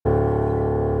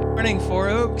Morning, Four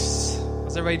Oaks.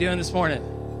 How's everybody doing this morning?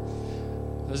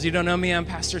 Those of you who don't know me, I'm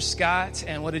Pastor Scott,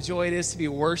 and what a joy it is to be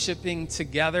worshiping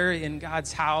together in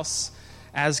God's house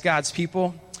as God's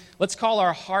people. Let's call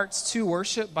our hearts to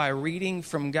worship by reading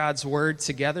from God's Word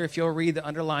together. If you'll read the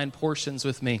underlined portions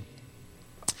with me.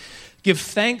 Give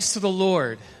thanks to the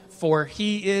Lord, for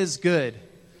He is good,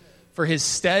 for His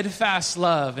steadfast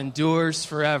love endures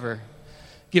forever.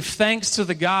 Give thanks to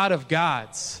the God of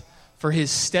gods, for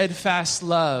His steadfast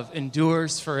love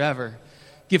endures forever.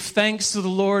 Give thanks to the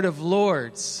Lord of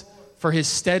lords, for His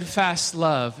steadfast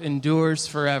love endures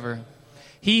forever.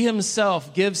 He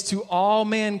Himself gives to all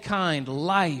mankind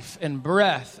life and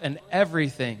breath and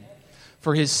everything,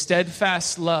 for His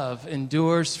steadfast love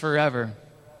endures forever.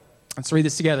 Let's read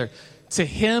this together. To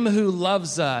Him who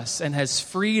loves us and has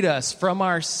freed us from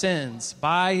our sins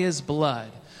by His blood,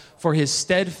 for His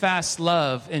steadfast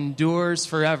love endures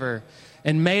forever,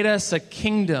 and made us a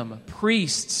kingdom,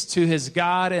 priests to His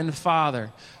God and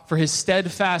Father, for His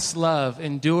steadfast love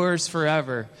endures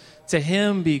forever. To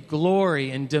Him be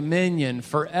glory and dominion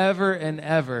forever and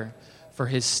ever, for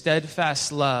His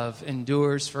steadfast love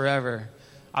endures forever.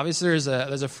 Obviously, there's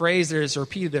a phrase that is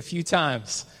repeated a few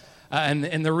times.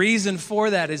 And the reason for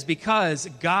that is because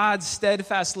God's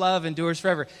steadfast love endures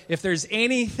forever. If there's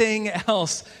anything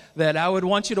else that I would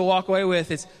want you to walk away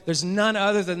with, there's none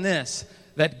other than this,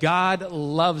 that God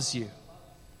loves you.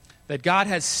 That God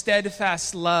has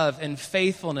steadfast love and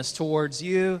faithfulness towards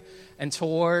you and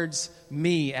towards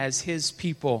me as His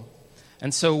people.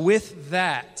 And so with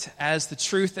that, as the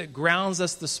truth that grounds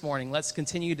us this morning, let's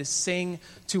continue to sing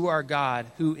to our God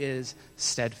who is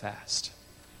steadfast.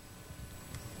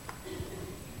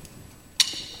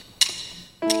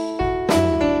 Steadfast.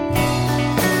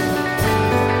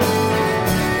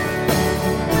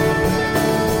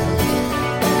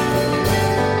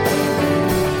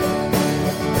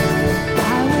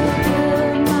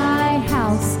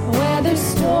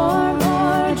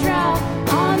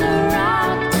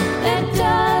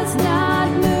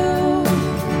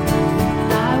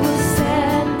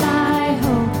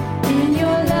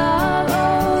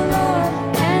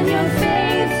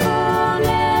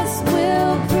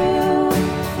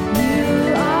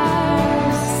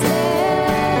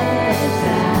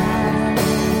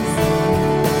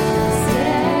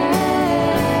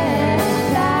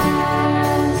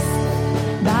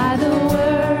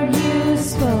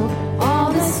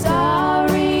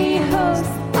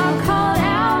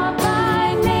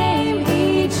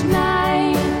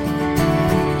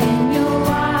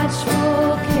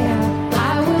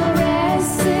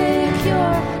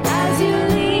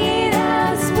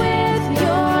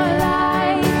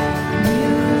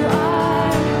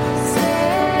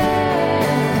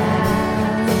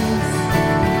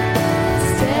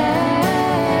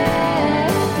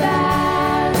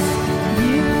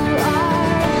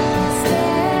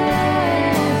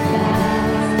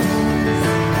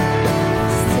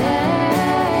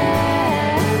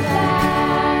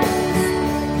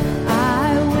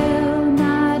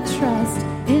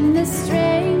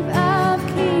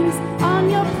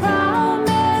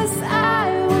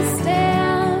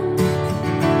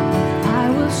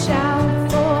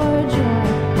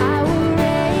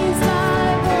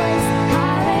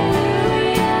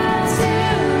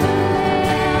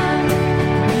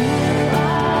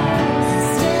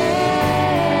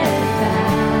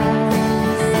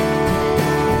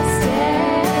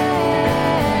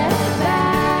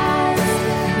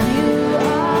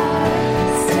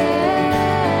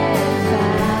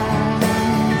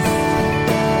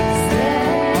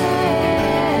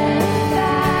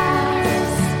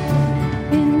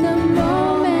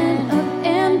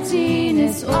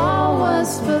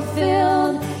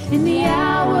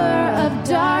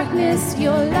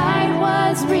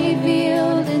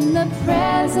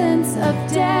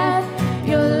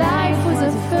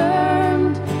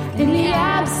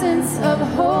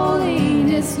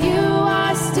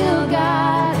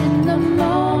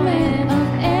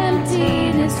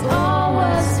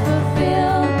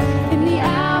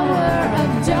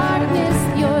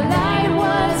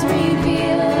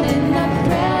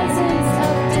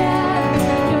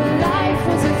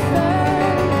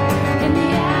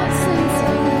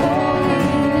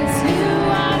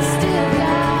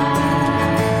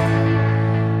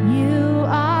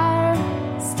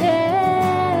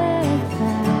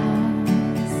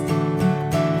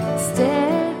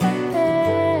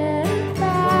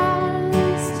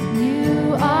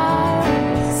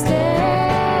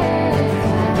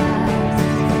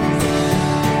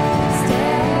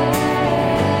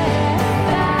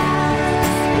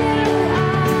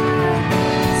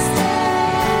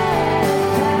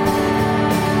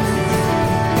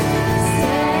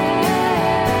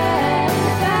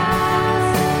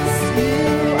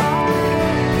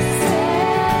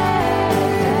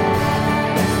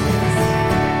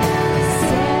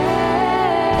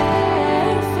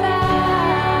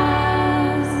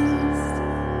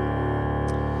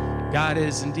 God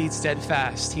is indeed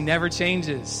steadfast. He never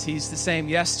changes. He's the same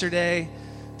yesterday,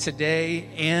 today,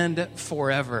 and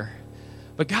forever.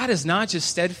 But God is not just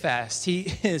steadfast.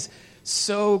 He is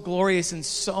so glorious in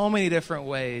so many different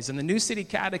ways. And the New City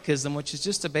Catechism, which is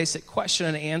just a basic question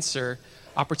and answer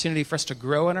opportunity for us to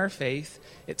grow in our faith,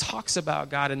 it talks about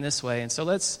God in this way. And so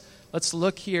let's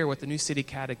look here what the New City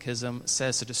Catechism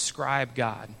says to describe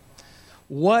God.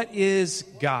 What is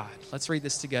God? Let's read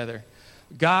this together.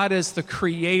 God is the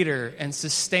creator and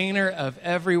sustainer of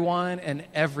everyone and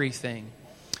everything.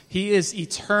 He is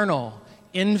eternal,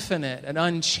 infinite, and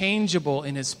unchangeable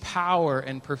in his power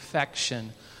and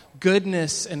perfection,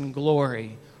 goodness and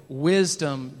glory,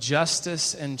 wisdom,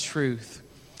 justice, and truth.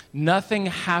 Nothing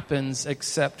happens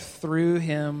except through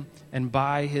him and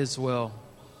by his will.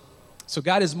 So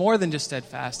God is more than just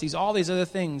steadfast. He's all these other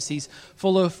things. He's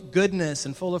full of goodness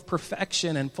and full of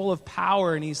perfection and full of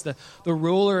power, and he's the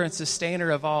ruler and sustainer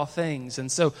of all things.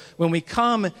 And so when we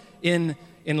come in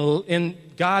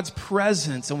God's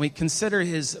presence and we consider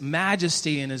his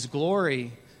majesty and his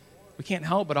glory, we can't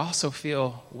help but also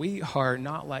feel we are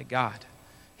not like God.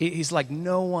 He's like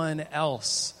no one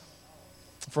else.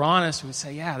 If we're honest, we would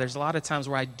say, yeah, there's a lot of times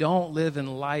where I don't live in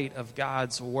light of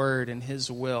God's word and his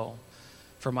will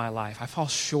for my life. I fall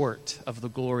short of the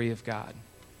glory of God.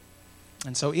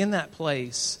 And so in that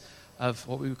place of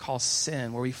what we would call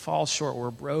sin, where we fall short, where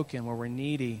we're broken, where we're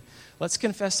needy, let's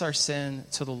confess our sin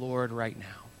to the Lord right now.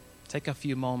 Take a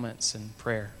few moments in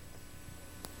prayer.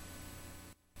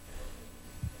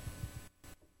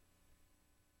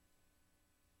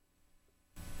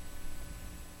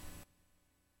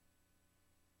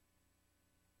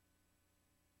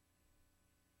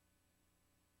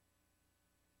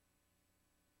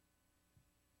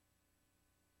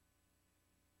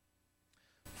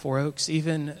 For Oaks,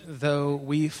 even though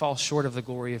we fall short of the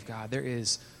glory of God, there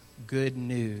is good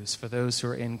news for those who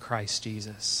are in Christ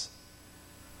Jesus.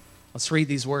 Let's read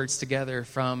these words together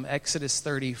from Exodus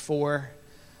 34,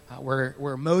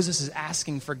 where Moses is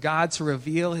asking for God to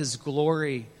reveal his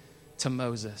glory to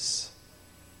Moses.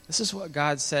 This is what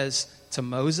God says to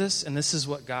Moses, and this is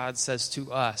what God says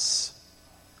to us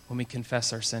when we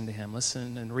confess our sin to him.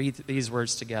 Listen and read these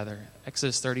words together.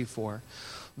 Exodus 34.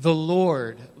 The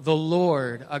Lord,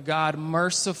 a God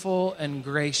merciful and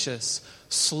gracious,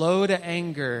 slow to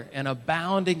anger and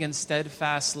abounding in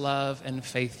steadfast love and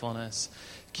faithfulness,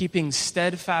 keeping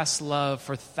steadfast love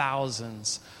for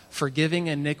thousands, forgiving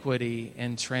iniquity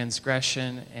and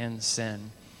transgression and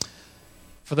sin.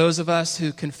 For those of us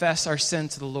who confess our sin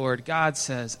to the Lord, God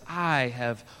says, I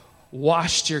have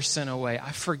washed your sin away.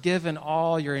 I've forgiven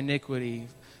all your iniquity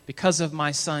because of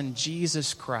my Son,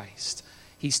 Jesus Christ.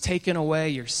 He's taken away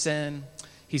your sin.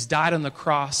 He's died on the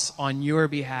cross on your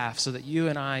behalf so that you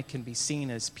and I can be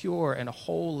seen as pure and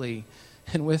holy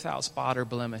and without spot or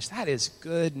blemish. That is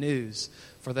good news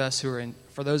for those who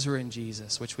are in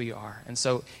Jesus, which we are. And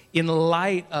so in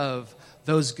light of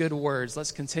those good words,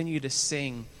 let's continue to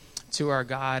sing to our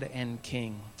God and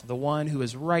King, the one who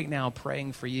is right now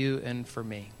praying for you and for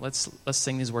me. Let's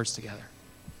sing these words together.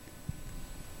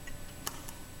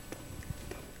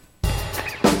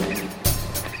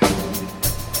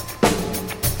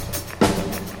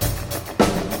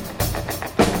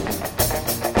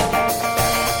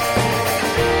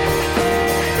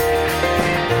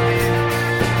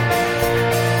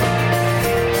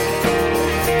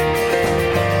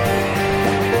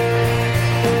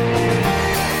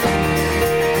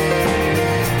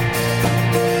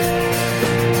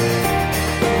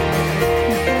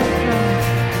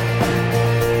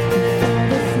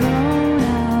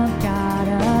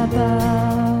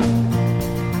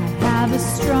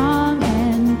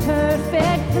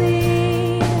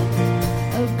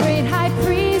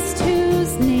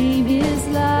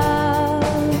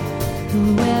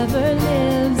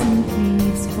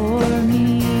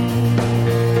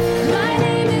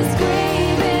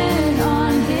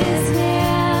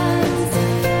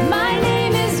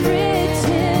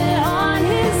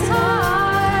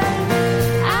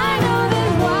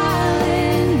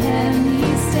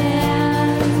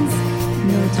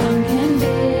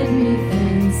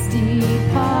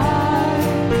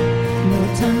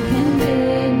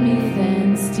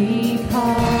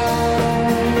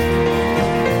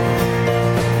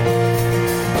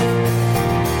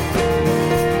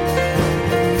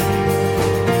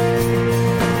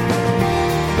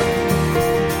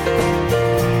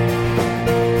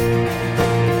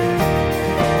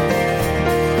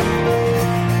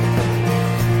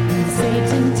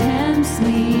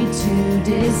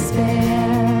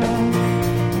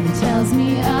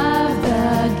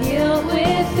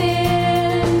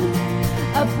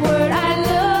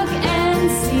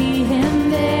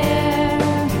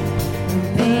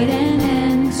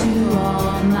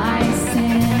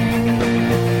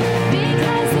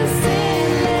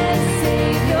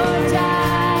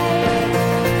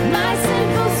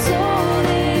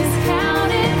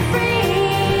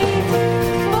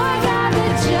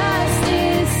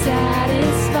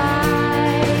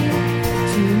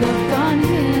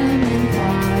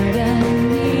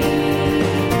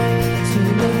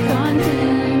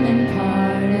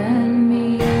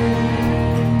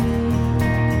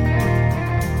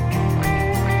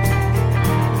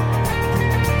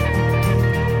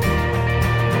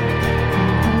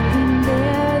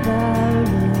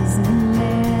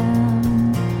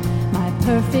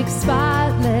 perfect,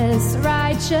 spotless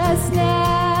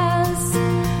righteousness,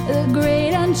 the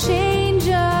great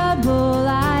unchangeable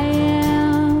I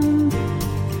am,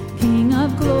 King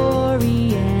of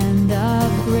glory and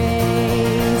of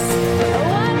grace.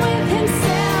 One with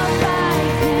himself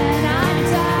I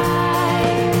cannot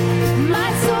die.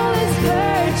 My soul is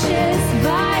purchased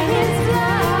by his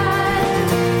blood.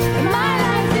 My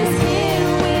life is hid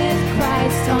with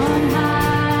Christ on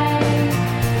high,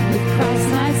 with Christ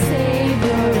my Savior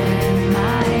and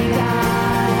my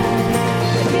God.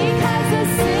 Because the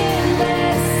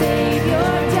sinless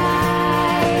Savior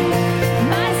died,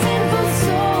 my sinful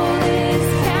soul is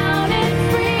counted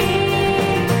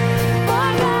free. For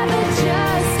God the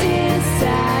just is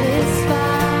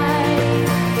satisfied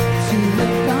to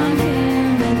look on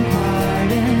him and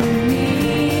pardon me,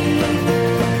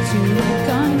 to look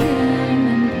on him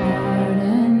and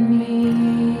pardon me.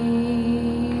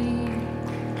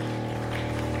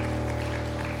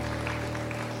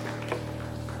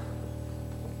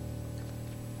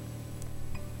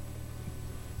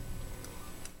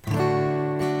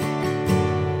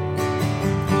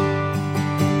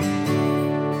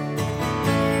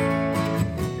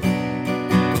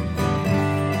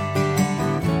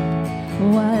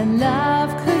 What love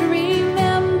could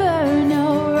remember,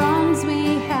 no wrongs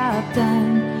we have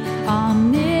done.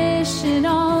 Omniscient,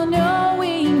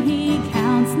 all-knowing, he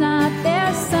counts not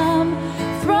their sum.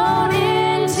 Thrown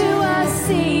into a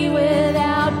sea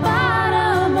without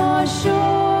bottom or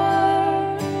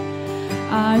shore.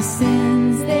 Our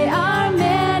sins, they are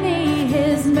many,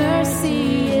 his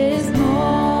mercy is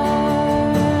more.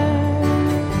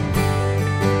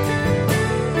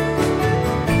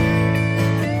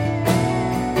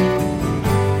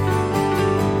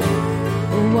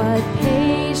 What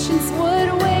patience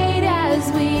would wait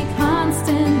as we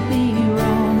constantly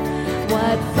roam.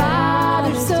 What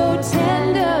Father so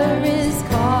tender is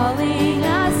calling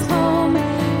us home.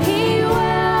 He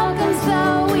welcomes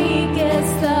the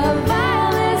weakest, the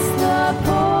vilest, the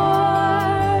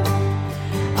poor.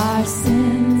 Our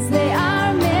sins, they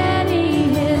are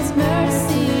many, his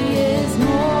mercy is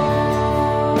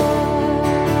more.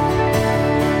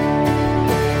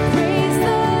 Praise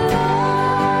the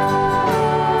Lord,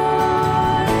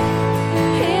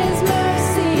 his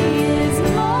mercy is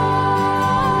more.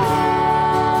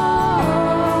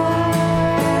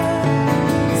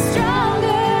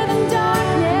 Stronger than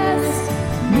darkness,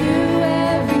 new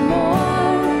every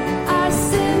morn. Our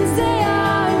sins, they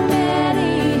are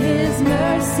many, his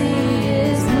mercy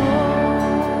is more.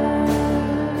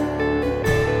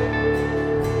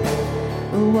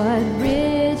 What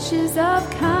riches of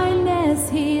kindness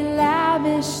he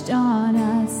lavished on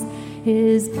us.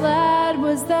 His blood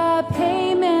was the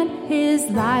payment, his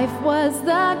life was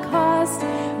the cost.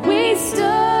 We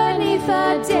stood neath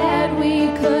a debt we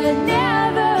could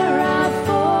never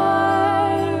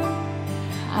afford.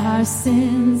 Our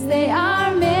sins, they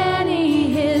are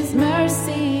many, his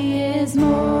mercy is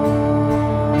more.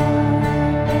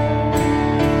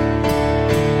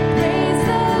 Praise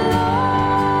the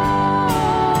Lord,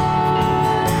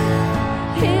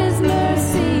 his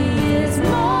mercy is more.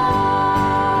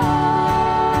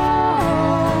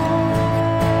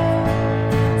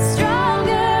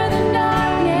 Stronger than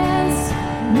darkness,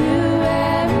 new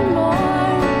every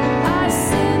morn. Our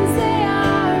sins, they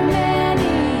are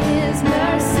many, his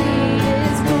mercy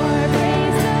is more.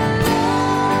 Praise the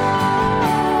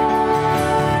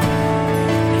Lord,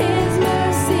 his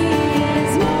mercy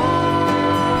is more.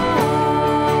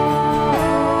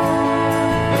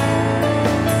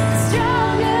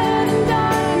 Stronger than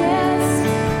darkness,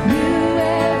 new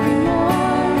every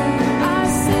morn. Our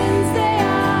sins, they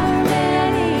are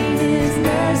many, his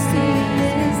mercy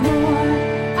is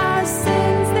more. Our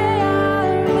sins, they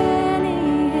are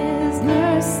many, his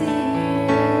mercy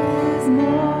is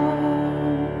more.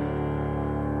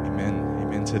 Amen.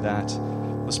 Amen to that.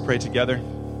 Let's pray together.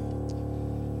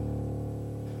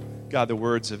 God, the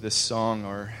words of this song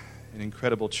are an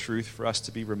incredible truth for us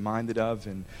to be reminded of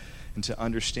and to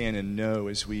understand and know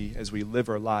as we live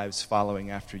our lives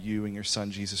following after you and your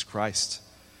Son, Jesus Christ.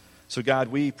 So God,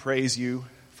 we praise you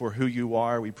for who you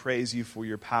are. We praise you for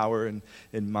your power and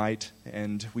might,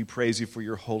 and we praise you for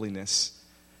your holiness.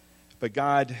 But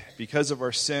God, because of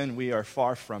our sin, we are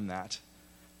far from that.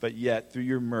 But yet, through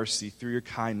your mercy, through your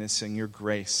kindness and your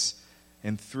grace,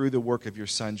 and through the work of your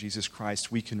Son, Jesus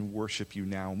Christ, we can worship you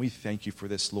now. And we thank you for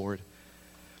this, Lord.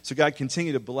 So God,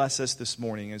 continue to bless us this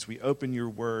morning as we open your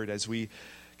word, as we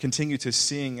continue to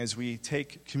sing, as we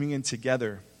take communion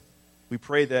together. We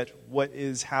pray that what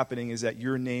is happening is that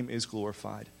your name is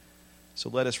glorified. So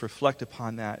let us reflect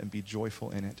upon that and be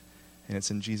joyful in it. And it's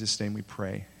in Jesus' name we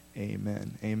pray.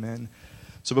 Amen. Amen.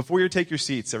 So before you take your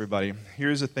seats, everybody,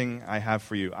 here's a thing I have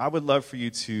for you. I would love for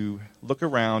you to look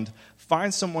around,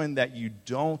 find someone that you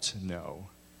don't know,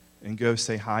 and go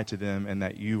say hi to them and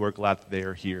that you are glad that they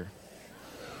are here.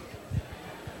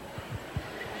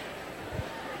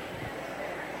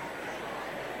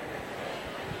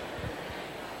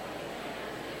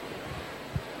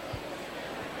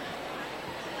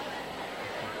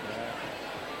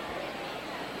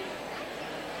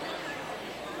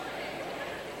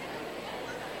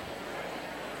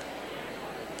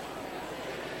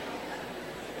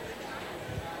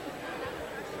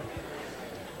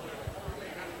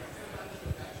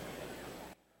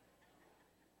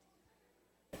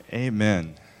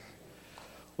 Amen.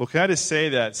 Well, can I just say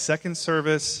that second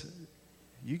service,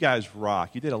 you guys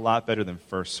rock. You did a lot better than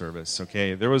first service,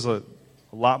 okay? There was a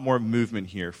lot more movement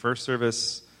here. First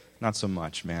service, not so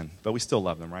much, man. But we still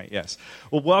love them, right? Yes.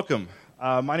 Well, welcome.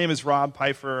 My name is Rob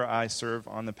Pfeiffer. I serve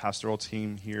on the pastoral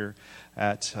team here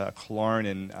at Clarn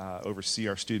and oversee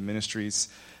our student ministries.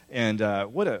 And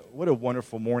what a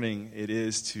wonderful morning it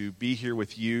is to be here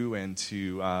with you and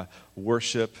to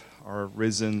worship our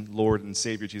risen Lord and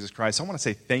Savior, Jesus Christ. I want to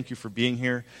say thank you for being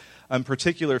here. In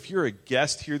particular, if you're a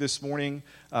guest here this morning,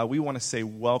 we want to say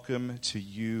welcome to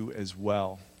you as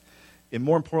well. And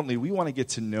more importantly, we want to get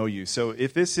to know you. So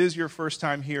if this is your first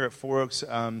time here at Four Oaks,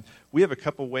 we have a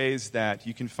couple ways that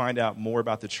you can find out more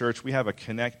about the church. We have a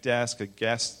connect desk, a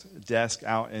guest desk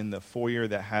out in the foyer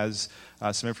that has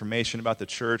some information about the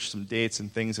church, some dates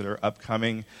and things that are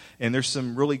upcoming. And there's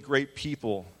some really great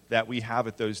people that we have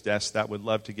at those desks that would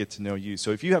love to get to know you.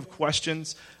 So if you have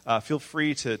questions, feel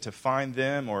free to find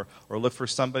them or look for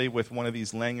somebody with one of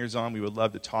these lanyards on. We would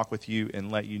love to talk with you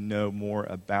and let you know more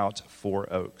about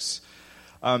Four Oaks.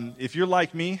 If you're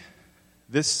like me,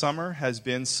 this summer has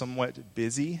been somewhat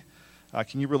busy.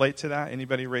 Can you relate to that?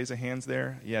 Anybody raise a hands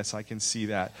there? Yes, I can see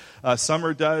that.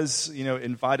 Summer does,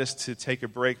 invite us to take a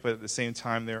break, but at the same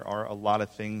time, there are a lot of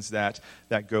things that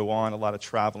go on, a lot of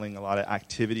traveling, a lot of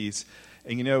activities.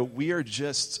 And, we are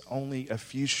just only a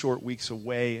few short weeks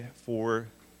away for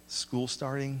school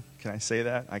starting. Can I say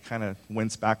that? I kind of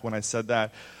winced back when I said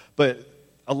that. But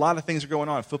a lot of things are going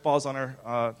on. Football's on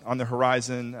the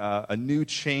horizon, a new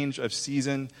change of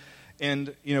season.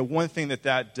 And, one thing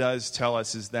that does tell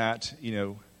us is that,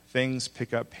 things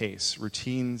pick up pace.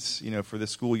 Routines, for the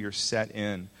school year set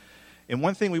in. And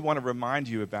one thing we want to remind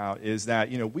you about is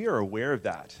that, we are aware of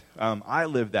that. I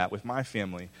live that with my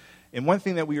family. And one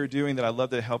thing that we are doing that I'd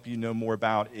love to help you know more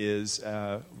about is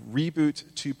Reboot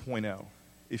 2.0.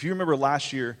 If you remember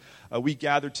last year, we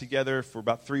gathered together for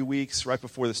about 3 weeks right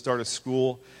before the start of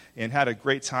school and had a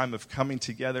great time of coming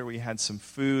together. We had some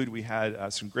food, we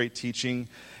had some great teaching,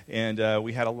 and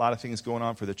we had a lot of things going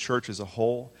on for the church as a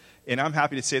whole. And I'm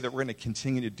happy to say that we're going to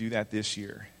continue to do that this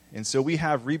year. And so we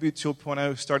have Reboot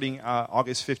 2.0 starting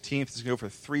August 15th. It's going to go for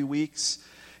 3 weeks.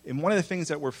 And one of the things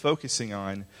that we're focusing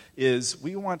on is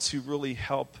we want to really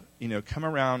help, come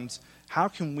around, how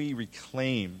can we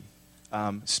reclaim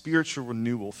spiritual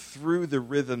renewal through the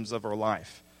rhythms of our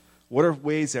life? What are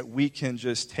ways that we can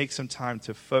just take some time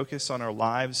to focus on our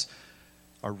lives,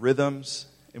 our rhythms,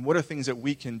 and what are things that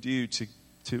we can do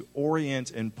to orient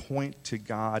and point to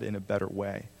God in a better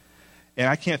way? And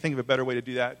I can't think of a better way to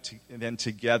do that than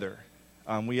together.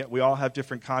 We all have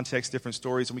different contexts, different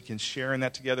stories, and we can share in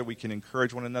that together. We can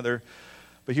encourage one another.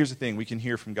 But here's the thing. We can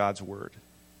hear from God's word.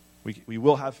 We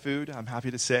will have food, I'm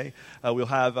happy to say. We'll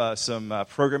have some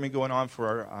programming going on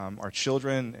for our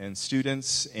children and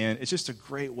students, and it's just a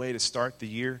great way to start the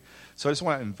year. So I just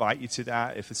want to invite you to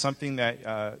that. If it's something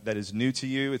that is new to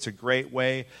you, it's a great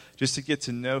way just to get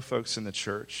to know folks in the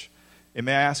church. And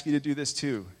may I ask you to do this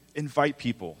too? Invite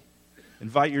people.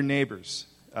 Invite your neighbors.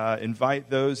 Invite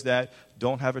those that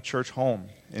don't have a church home.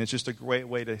 And it's just a great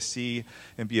way to see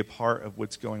and be a part of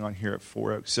what's going on here at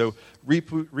Four Oaks. So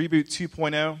Reboot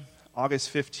 2.0,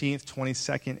 August 15th,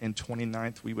 22nd, and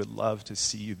 29th. We would love to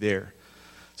see you there.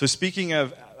 So speaking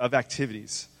of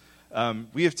activities,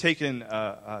 we have taken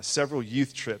several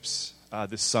youth trips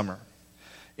this summer.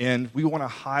 And we want to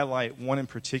highlight one in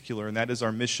particular, and that is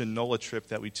our Mission NOLA trip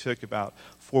that we took about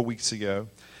 4 weeks ago.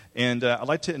 And I'd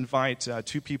like to invite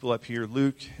two people up here,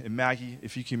 Luke and Maggie,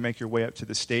 if you can make your way up to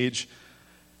the stage.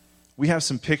 We have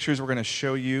some pictures we're going to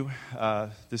show you,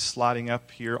 this sliding up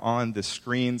here on the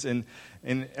screens. And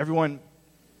everyone,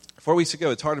 4 weeks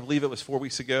ago, it's hard to believe it was 4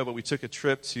 weeks ago, but we took a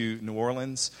trip to New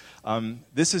Orleans.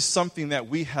 This is something that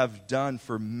we have done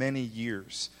for many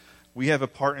years. We have a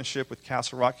partnership with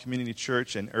Castle Rock Community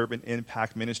Church and Urban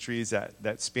Impact Ministries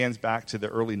that spans back to the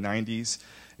early 90s.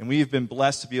 And we have been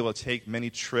blessed to be able to take many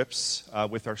trips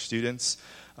with our students.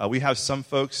 We have some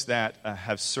folks that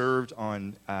have served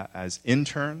on as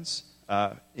interns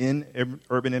in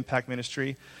Urban Impact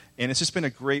Ministry, and it's just been a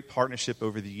great partnership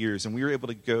over the years. And we were able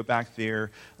to go back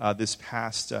there this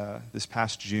past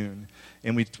June,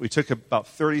 and we took about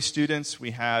 30 students.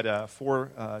 We had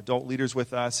 4 adult leaders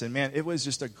with us, and man, it was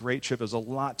just a great trip. It was a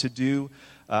lot to do,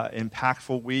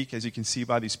 impactful week, as you can see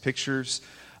by these pictures.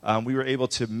 We were able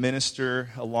to minister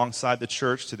alongside the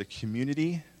church to the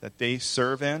community that they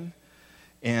serve in,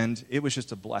 and it was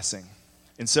just a blessing.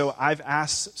 And so I've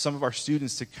asked some of our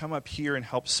students to come up here and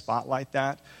help spotlight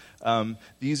that.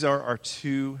 These are our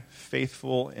 2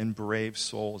 faithful and brave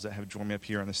souls that have joined me up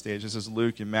here on the stage. This is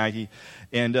Luke and Maggie.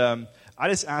 And I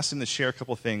just asked them to share a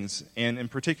couple things. And in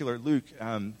particular, Luke,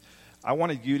 I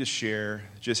wanted you to share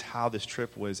just how this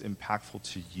trip was impactful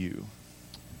to you.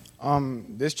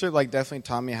 This trip definitely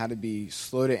taught me how to be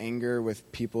slow to anger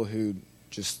with people who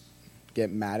just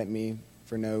get mad at me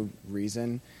for no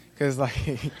reason. Because with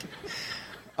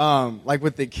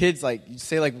the kids, you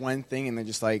say one thing and they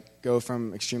just go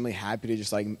from extremely happy to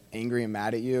just angry and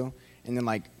mad at you, and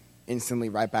then instantly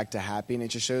right back to happy. And it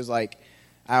just shows at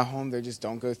home they just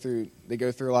don't go through. They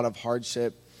go through a lot of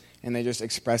hardship, and they just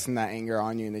expressing that anger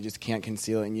on you, and they just can't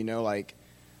conceal it. And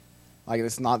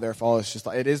it's not their fault. It's just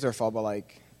it is their fault, but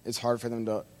it's hard for them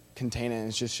to contain it. And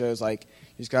it just shows you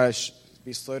just gotta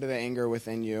be slow to the anger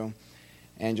within you.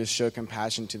 And just show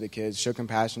compassion to the kids. Show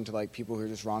compassion to people who are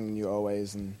just wronging you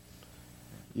always. And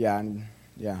yeah.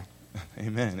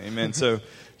 Amen. So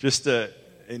just an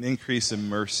increase in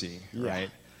mercy, right?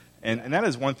 And that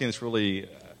is one thing that's really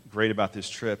great about this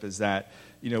trip is that,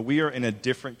 we are in a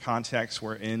different context.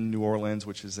 We're in New Orleans,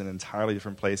 which is an entirely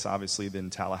different place, obviously,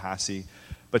 than Tallahassee.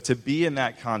 But to be in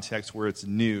that context where it's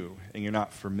new and you're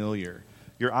not familiar,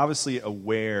 you're obviously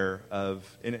aware of,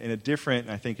 in a different,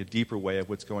 and I think a deeper way, of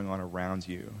what's going on around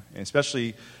you. And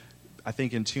especially, I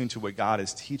think, in tune to what God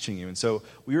is teaching you. And so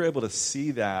we were able to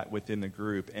see that within the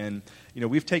group. And,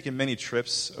 we've taken many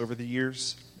trips over the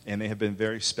years, and they have been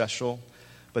very special.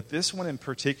 But this one in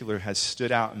particular has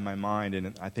stood out in my mind,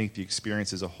 and I think the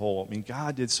experience as a whole. I mean,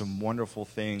 God did some wonderful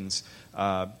things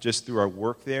just through our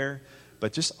work there,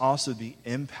 but just also the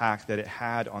impact that it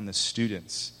had on the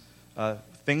students.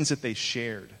 Things that they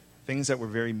shared, things that were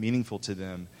very meaningful to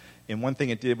them. And one thing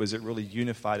it did was it really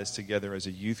unified us together as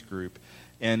a youth group.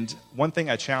 And one thing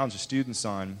I challenged the students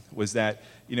on was that,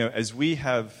 as we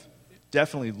have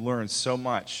definitely learned so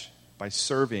much by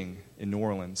serving in New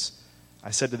Orleans,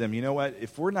 I said to them, you know what,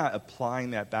 if we're not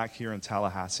applying that back here in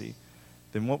Tallahassee,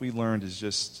 then what we learned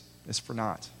is for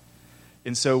naught.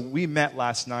 And so we met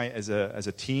last night as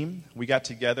a team. We got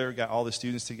together, got all the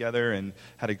students together, and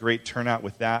had a great turnout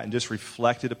with that, and just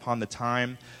reflected upon the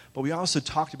time. But we also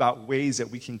talked about ways that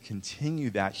we can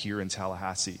continue that here in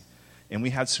Tallahassee. And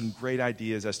we had some great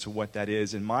ideas as to what that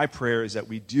is. And my prayer is that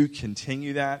we do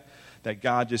continue that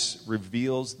God just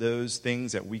reveals those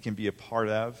things that we can be a part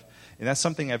of. And that's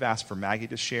something I've asked for Maggie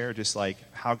to share, just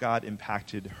how God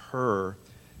impacted her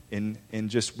in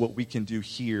just what we can do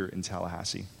here in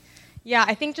Tallahassee. Yeah,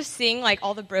 I think just seeing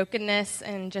all the brokenness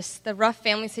and just the rough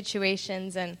family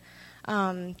situations and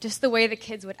just the way the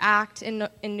kids would act in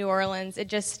New Orleans, it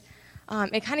just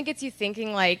it kind of gets you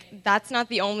thinking that's not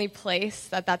the only place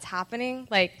that's happening.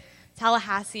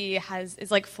 Tallahassee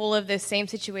is full of the same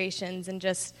situations and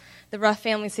just the rough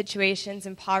family situations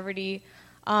and poverty,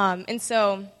 and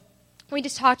so we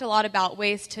just talked a lot about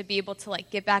ways to be able to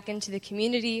get back into the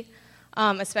community,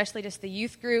 especially just the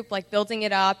youth group, building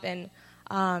it up and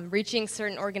reaching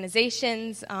certain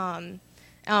organizations.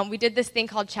 We did this thing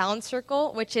called Challenge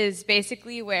Circle, which is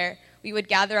basically where we would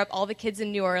gather up all the kids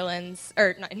in New Orleans,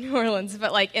 or not in New Orleans,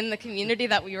 but in the community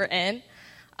that we were in,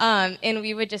 and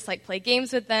we would just play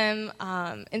games with them.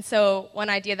 And so one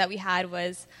idea that we had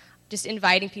was just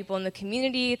inviting people in the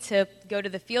community to go to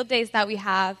the field days that we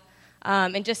have,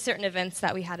 and just certain events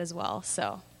that we had as well.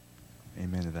 So,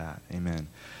 amen to that. Amen.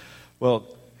 Well,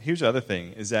 here's the other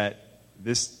thing: is that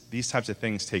these types of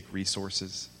things take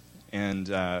resources.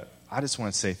 And I just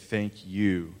want to say thank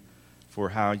you for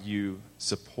how you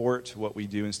support what we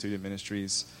do in student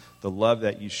ministries, the love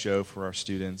that you show for our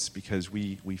students, because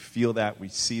we feel that, we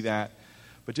see that.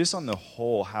 But just on the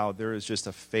whole, how there is just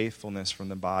a faithfulness from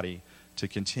the body to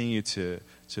continue to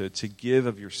give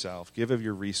of yourself, give of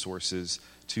your resources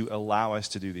to allow us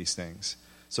to do these things.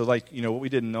 So what we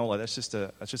did in NOLA, that's just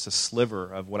a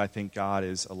sliver of what I think God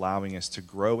is allowing us to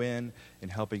grow in and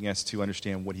helping us to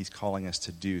understand what he's calling us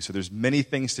to do. So there's many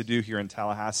things to do here in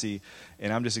Tallahassee,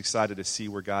 and I'm just excited to see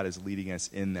where God is leading us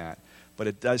in that. But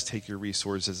it does take your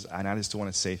resources, and I just want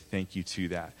to say thank you to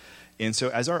that. And so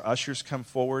as our ushers come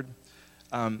forward,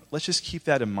 let's just keep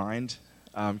that in mind.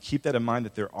 Keep that in mind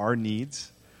that there are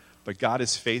needs, but God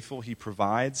is faithful. He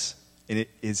provides, and it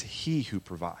is He who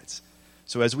provides.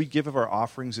 So as we give of our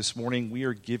offerings this morning, we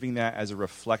are giving that as a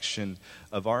reflection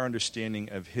of our understanding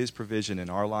of His provision in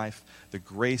our life, the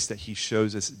grace that He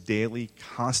shows us daily,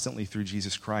 constantly through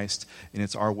Jesus Christ, and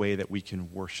it's our way that we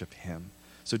can worship Him.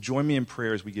 So join me in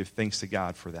prayer as we give thanks to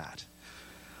God for that.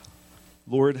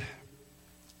 Lord,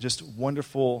 just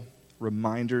wonderful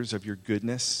reminders of your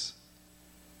goodness.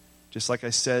 Just like I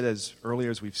said earlier,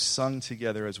 as we've sung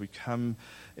together, as we come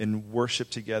and worship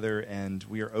together, and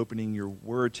we are opening your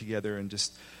word together and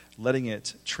just letting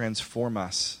it transform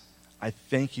us, I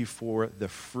thank you for the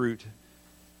fruit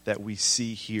that we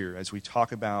see here as we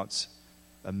talk about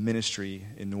a ministry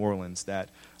in New Orleans that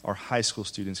our high school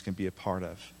students can be a part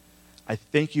of. I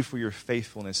thank you for your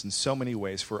faithfulness in so many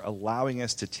ways, for allowing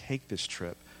us to take this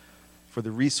trip, for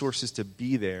the resources to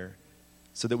be there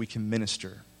so that we can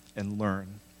minister and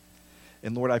learn.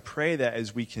 And Lord, I pray that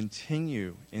as we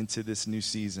continue into this new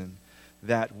season,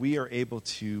 that we are able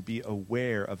to be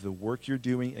aware of the work you're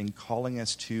doing and calling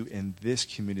us to in this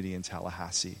community in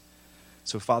Tallahassee.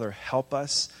 So Father, help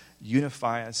us,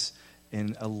 unify us,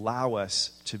 and allow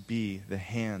us to be the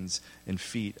hands and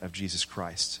feet of Jesus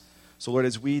Christ. So Lord,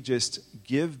 as we just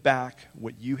give back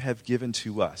what you have given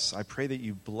to us, I pray that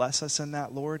you bless us in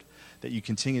that, Lord, that you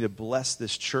continue to bless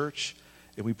this church,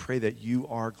 and we pray that you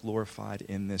are glorified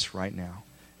in this right now.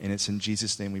 And it's in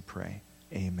Jesus' name we pray.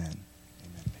 Amen.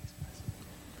 Amen. Thanks,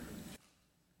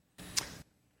 guys.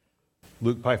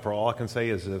 Luke Piper, all I can say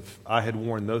is if I had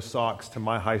worn those socks to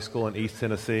my high school in East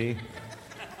Tennessee,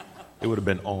 it would have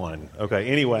been on. Okay,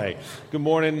 anyway, good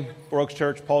morning, Four Oaks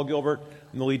Church. Paul Gilbert,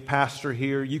 I'm the lead pastor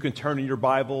here. You can turn in your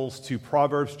Bibles to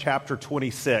Proverbs chapter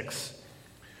 26.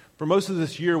 For most of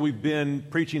this year, we've been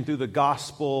preaching through the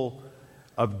Gospel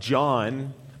of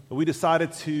John, but we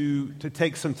decided to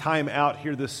take some time out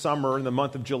here this summer in the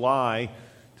month of July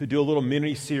to do a little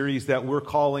mini-series that we're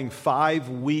calling 5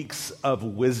 Weeks of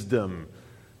Wisdom.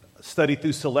 Study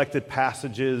through selected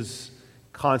passages,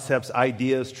 concepts,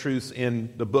 ideas, truths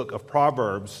in the book of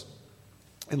Proverbs.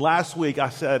 And last week I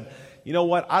said, you know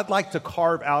what, I'd like to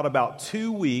carve out about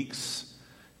 2 weeks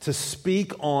to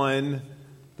speak on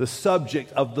the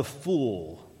subject of the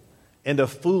fool and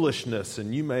of foolishness.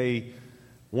 And you may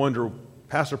wonder,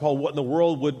 Pastor Paul, what in the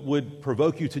world would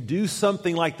provoke you to do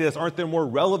something like this? Aren't there more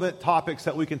relevant topics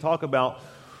that we can talk about?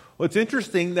 Well, it's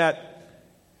interesting that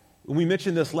we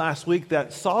mentioned this last week,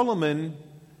 that Solomon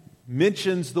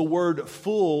mentions the word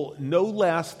fool no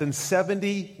less than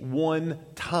 71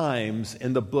 times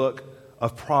in the book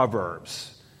of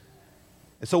Proverbs.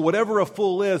 And so whatever a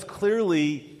fool is,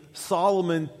 clearly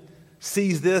Solomon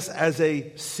sees this as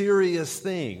a serious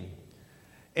thing.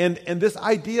 And this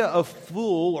idea of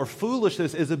fool or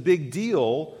foolishness is a big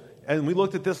deal, and we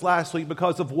looked at this last week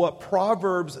because of what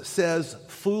Proverbs says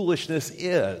foolishness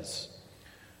is.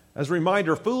 As a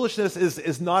reminder, foolishness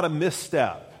is not a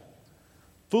misstep.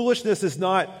 Foolishness is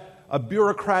not a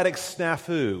bureaucratic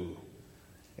snafu.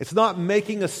 It's not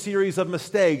making a series of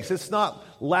mistakes. It's not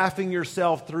laughing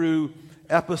yourself through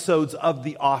episodes of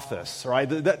The Office, right?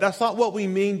 That's not what we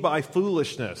mean by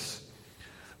foolishness.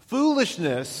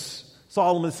 Foolishness,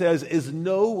 Solomon says, is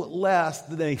no less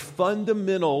than a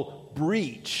fundamental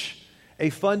breach, a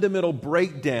fundamental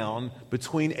breakdown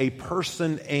between a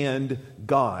person and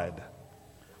God.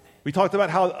 We talked about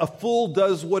how a fool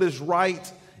does what is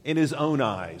right in his own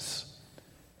eyes.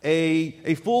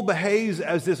 A fool behaves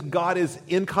as if God is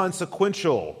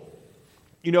inconsequential.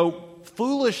 You know,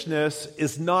 foolishness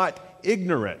is not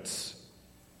ignorance.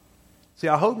 See,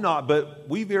 I hope not, but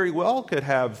we very well could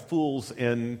have fools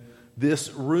in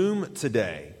this room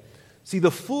today. See, the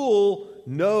fool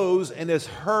knows and has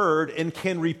heard and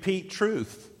can repeat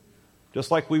truth.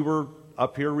 Just like we were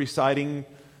up here reciting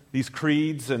these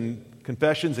creeds and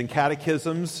confessions and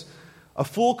catechisms. A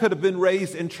fool could have been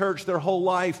raised in church their whole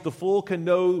life. The fool can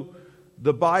know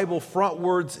the Bible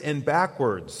frontwards and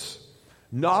backwards.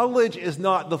 Knowledge is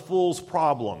not the fool's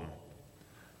problem.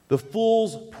 The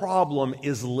fool's problem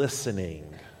is listening.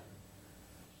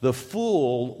 The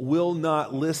fool will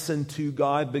not listen to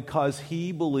God because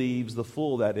he believes, the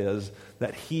fool that is,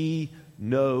 that he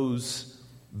knows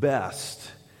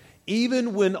best.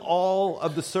 Even when all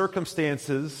of the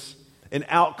circumstances and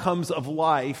outcomes of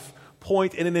life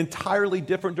point in an entirely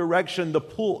different direction, the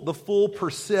fool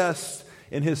persists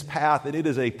in his path, and it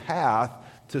is a path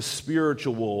to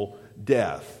spiritual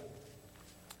death.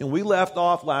 And we left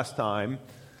off last time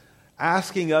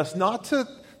asking us not to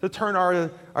turn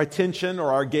our attention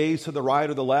or our gaze to the right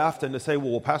or the left and to say,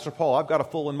 well, Pastor Paul, I've got a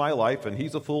fool in my life, and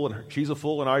he's a fool, and she's a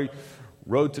fool, and I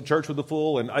rode to church with a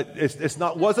fool. And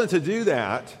wasn't to do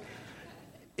that.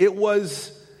 It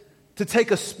was to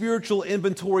take a spiritual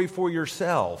inventory for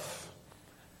yourself.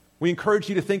 We encourage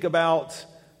you to think about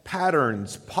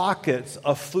patterns, pockets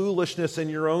of foolishness in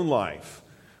your own life.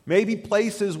 Maybe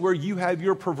places where you have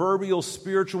your proverbial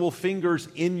spiritual fingers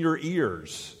in your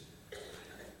ears.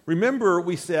 Remember,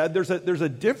 we said there's a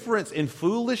difference in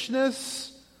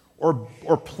foolishness or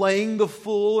playing the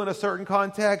fool in a certain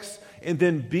context and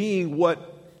then being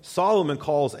what Solomon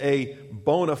calls a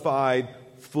bona fide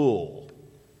fool.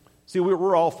 See,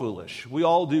 we're all foolish. We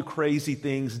all do crazy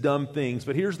things, dumb things.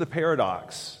 But here's the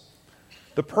paradox.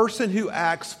 The person who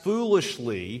acts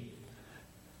foolishly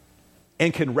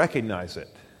and can recognize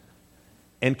it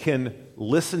and can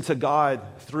listen to God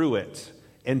through it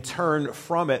and turn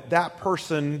from it, that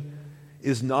person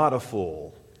is not a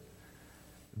fool.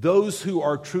 Those who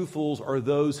are true fools are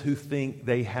those who think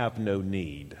they have no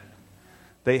need.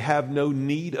 They have no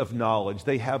need of knowledge.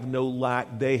 They have no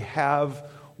lack. They have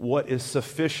what is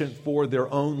sufficient for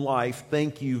their own life.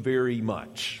 Thank you very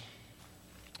much.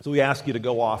 So we ask you to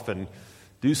go off and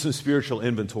do some spiritual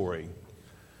inventory.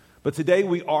 But today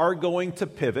we are going to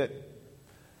pivot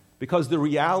because the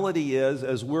reality is,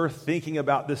 as we're thinking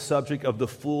about this subject of the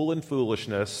fool and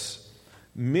foolishness,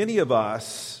 many of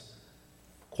us,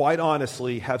 quite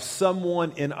honestly, have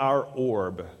someone in our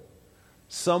orb,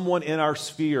 someone in our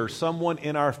sphere, someone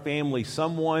in our family,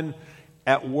 someone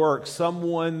at work,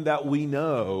 someone that we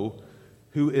know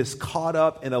who is caught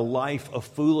up in a life of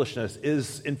foolishness,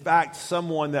 is in fact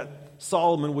someone that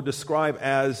Solomon would describe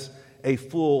as a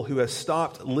fool who has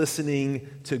stopped listening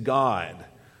to God,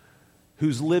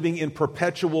 who's living in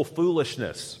perpetual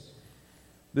foolishness.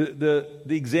 The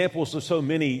examples are so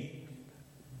many,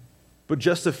 but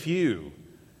just a few.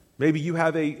 Maybe you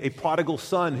have a prodigal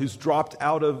son who's dropped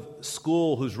out of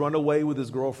school, who's run away with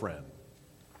his girlfriend.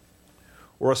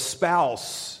 Or a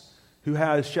spouse who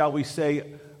has, shall we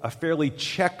say, a fairly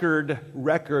checkered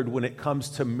record when it comes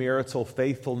to marital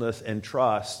faithfulness and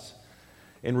trust,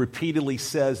 and repeatedly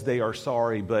says they are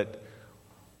sorry, but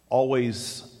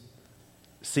always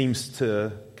seems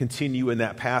to continue in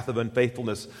that path of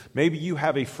unfaithfulness. Maybe you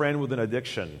have a friend with an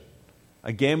addiction,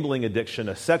 a gambling addiction,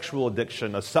 a sexual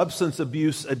addiction, a substance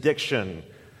abuse addiction,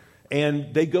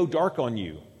 and they go dark on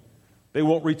you. They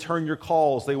won't return your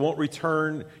calls. They won't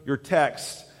return your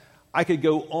texts. I could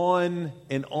go on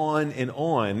and on and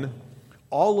on.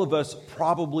 All of us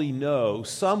probably know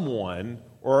someone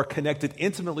or are connected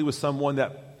intimately with someone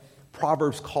that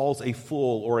Proverbs calls a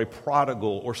fool or a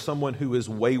prodigal or someone who is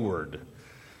wayward.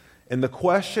 And the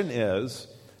question is,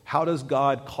 how does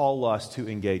God call us to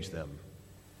engage them?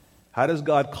 How does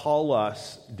God call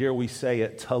us, dare we say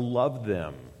it, to love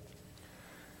them?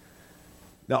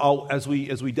 Now, as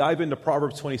we dive into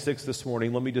Proverbs 26 this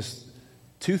morning, let me just,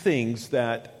 two things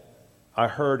that I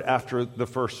heard after the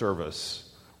first service.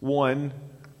 One,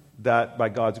 that by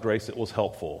God's grace it was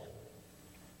helpful.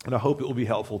 And I hope it will be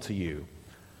helpful to you.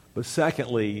 But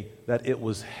secondly, that it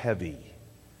was heavy.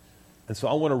 And so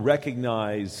I want to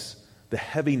recognize the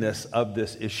heaviness of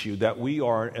this issue, that we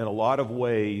are in a lot of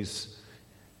ways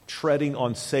treading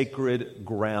on sacred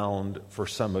ground for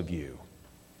some of you,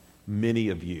 many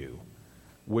of you,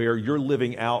 where you're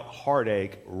living out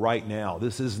heartache right now.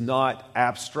 This is not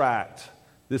abstract.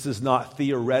 This is not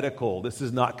theoretical. This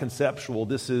is not conceptual.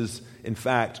 This is, in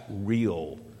fact,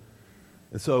 real.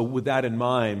 And so with that in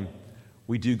mind,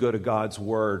 we do go to God's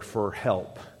Word for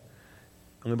help.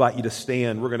 I'm going to invite you to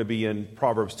stand. We're going to be in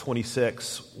Proverbs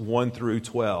 26, 1 through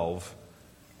 12.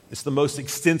 It's the most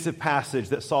extensive passage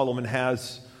that Solomon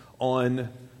has on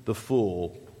the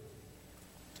fool.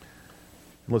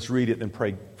 Let's read it and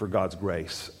pray for God's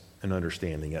grace and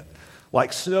understanding it.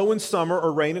 Like snow in summer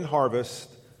or rain in harvest,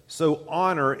 so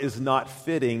honor is not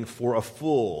fitting for a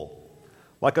fool.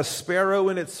 Like a sparrow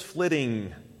in its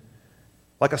flitting,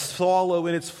 like a swallow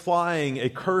in its flying, a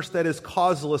curse that is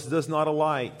causeless does not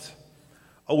alight.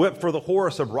 A whip for the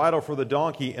horse, a bridle for the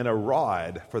donkey, and a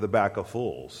rod for the back of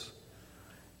fools.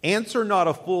 Answer not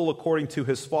a fool according to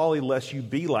his folly, lest you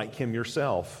be like him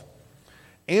yourself.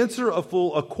 Answer a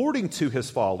fool according to his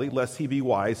folly, lest he be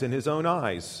wise in his own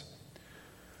eyes.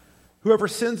 Whoever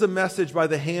sends a message by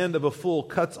the hand of a fool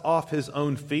cuts off his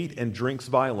own feet and drinks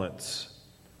violence.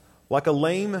 Like a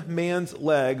lame man's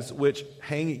legs, which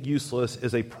hang useless,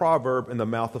 is a proverb in the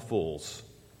mouth of fools.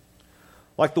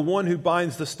 Like the one who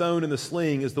binds the stone in the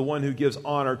sling is the one who gives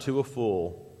honor to a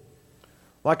fool.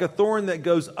 Like a thorn that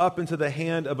goes up into the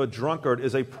hand of a drunkard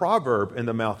is a proverb in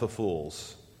the mouth of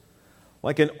fools.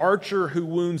 Like an archer who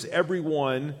wounds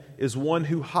everyone is one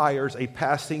who hires a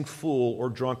passing fool or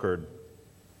drunkard.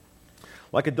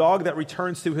 Like a dog that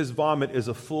returns to his vomit is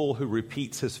a fool who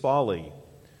repeats his folly.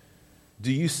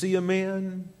 Do you see a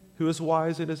man who is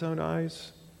wise in his own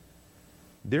eyes?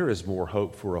 There is more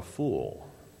hope for a fool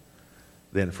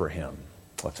than for him.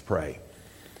 Let's pray.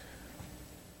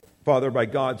 Father, by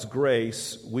God's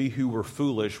grace, we who were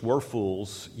foolish were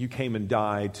fools. You came and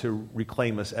died to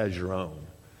reclaim us as your own.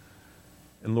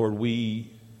 And Lord,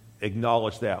 we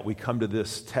acknowledge that. We come to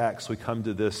this text, we come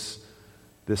to this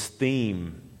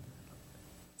theme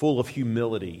full of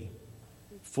humility,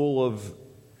 full of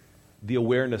the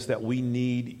awareness that we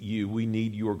need you, we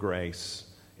need your grace.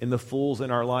 And the fools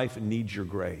in our life need your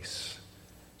grace.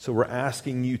 So we're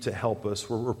asking you to help us.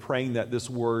 We're praying that this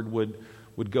word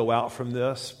would go out from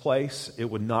this place. It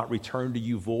would not return to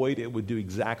you void. It would do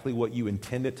exactly what you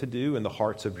intend it to do in the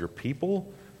hearts of your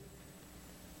people.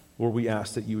 Lord, we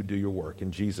ask that you would do your work.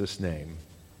 In Jesus' name,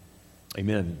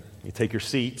 amen. You take your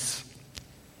seats.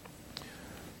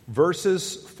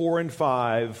 Verses 4 and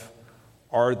 5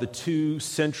 are the two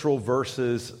central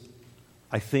verses,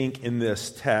 I think, in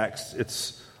this text.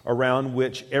 It's around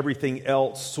which everything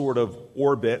else sort of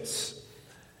orbits.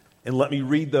 And let me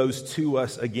read those to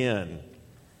us again.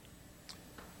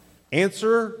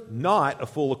 Answer not a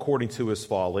fool according to his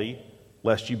folly,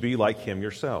 lest you be like him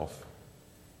yourself.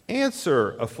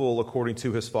 Answer a fool according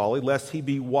to his folly, lest he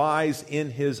be wise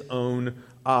in his own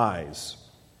eyes.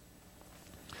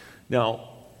 Now,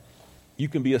 you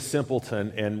can be a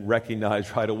simpleton and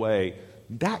recognize right away,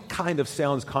 that kind of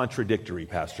sounds contradictory,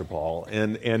 Pastor Paul,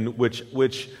 and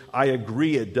which I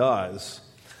agree it does.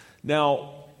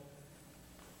 Now,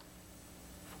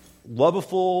 love a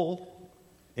fool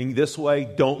in this way,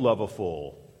 don't love a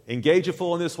fool. Engage a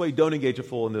fool in this way, don't engage a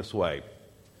fool in this way.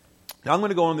 Now, I'm going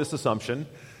to go on this assumption.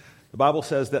 The Bible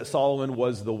says that Solomon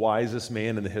was the wisest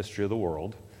man in the history of the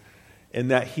world, and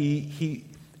that he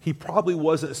probably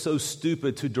wasn't so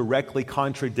stupid to directly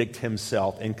contradict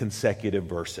himself in consecutive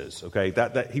verses. Okay,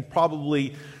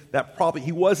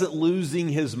 he wasn't losing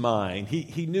his mind.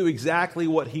 He knew exactly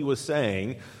what he was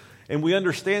saying, and we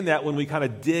understand that when we kind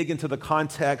of dig into the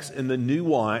context and the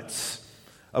nuance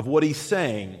of what he's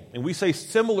saying. And we say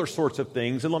similar sorts of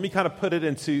things, and let me kind of put it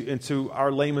into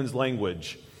our layman's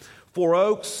language. For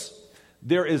Oaks,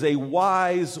 there is a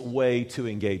wise way to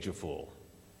engage a fool.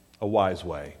 A wise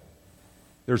way.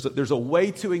 There's a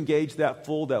way to engage that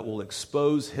fool that will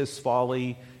expose his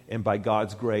folly and by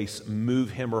God's grace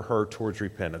move him or her towards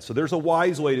repentance. So there's a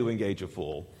wise way to engage a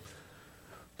fool.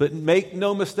 But make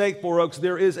no mistake, Four Oaks,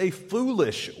 there is a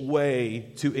foolish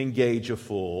way to engage a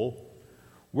fool,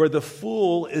 where the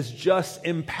fool is just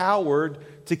empowered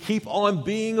to keep on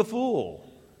being a fool.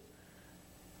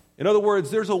 In other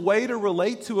words, there's a way to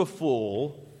relate to a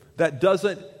fool that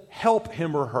doesn't help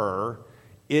him or her.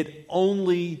 It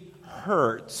only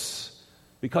hurts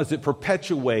because it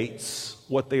perpetuates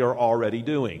what they are already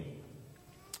doing.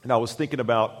 And I was thinking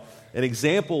about an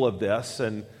example of this,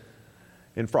 and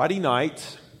Friday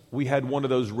night, we had one of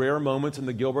those rare moments in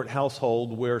the Gilbert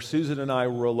household where Susan and I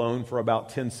were alone for about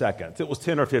 10 seconds. It was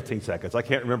 10 or 15 seconds. I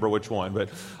can't remember which one, but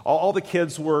all the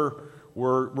kids were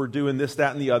doing this,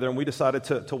 that, and the other, and we decided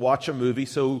to watch a movie,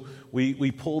 so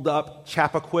we pulled up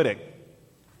Chappaquiddick.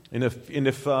 And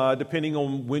if depending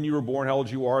on when you were born, how old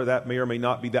you are, that may or may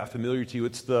not be that familiar to you.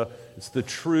 It's the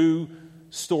true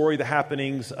story, the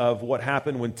happenings of what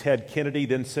happened when Ted Kennedy,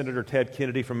 then Senator Ted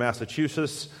Kennedy from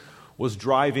Massachusetts, was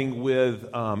driving with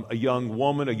a young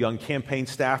woman, a young campaign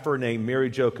staffer named Mary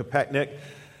Jo Kopechne,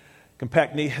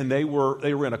 and they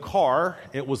were in a car.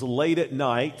 It was late at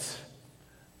night.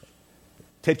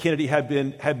 Ted Kennedy had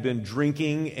been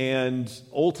drinking, and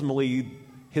ultimately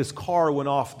his car went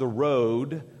off the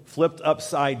road, flipped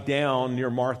upside down near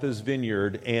Martha's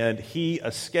Vineyard, and he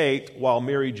escaped while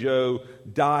Mary Jo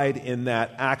died in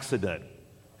that accident.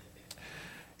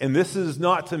 And this is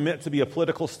not meant to be a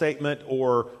political statement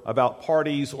or about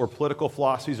parties or political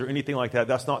philosophies or anything like that.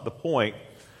 That's not the point.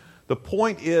 The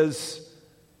point is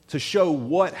to show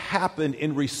what happened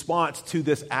in response to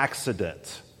this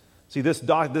accident. See, this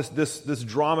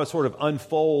drama sort of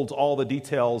unfolds all the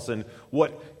details and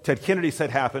what Ted Kennedy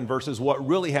said happened versus what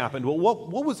really happened. Well,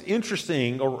 what was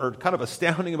interesting or kind of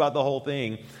astounding about the whole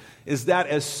thing is that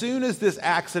as soon as this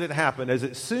accident happened,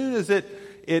 as soon as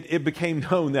it became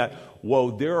known that,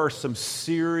 whoa, there are some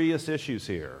serious issues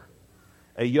here.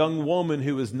 A young woman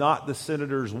who is not the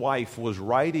senator's wife was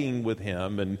riding with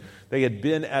him, and they had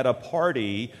been at a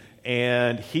party,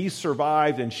 and he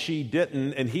survived and she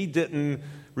didn't, and he didn't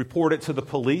report it to the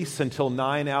police until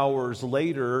 9 hours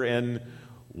later. And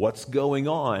what's going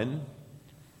on?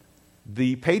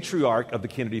 The patriarch of the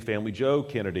Kennedy family, Joe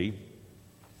Kennedy,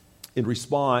 in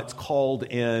response called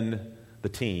in the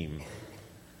team.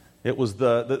 It was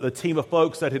the team of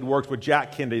folks that had worked with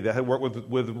Jack Kennedy, that had worked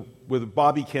with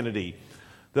Bobby Kennedy,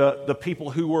 the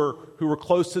people who were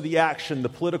close to the action, the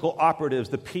political operatives,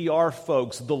 the PR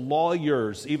folks, the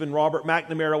lawyers. Even Robert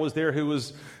McNamara was there, who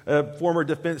was a former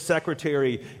defense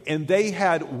secretary. And they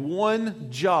had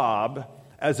one job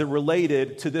as it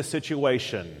related to this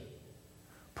situation: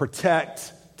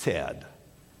 protect Ted.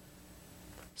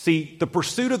 See, the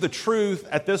pursuit of the truth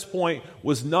at this point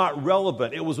was not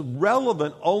relevant. It was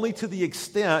relevant only to the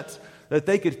extent that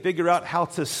they could figure out how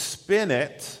to spin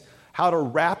it, how to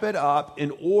wrap it up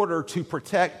in order to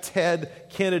protect Ted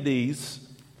Kennedy's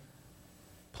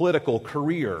political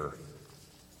career.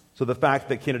 So the fact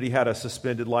that Kennedy had a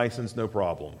suspended license, no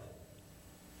problem.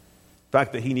 The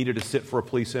fact that he needed to sit for a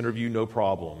police interview, no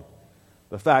problem.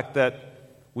 The fact that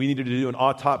we needed to do an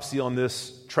autopsy on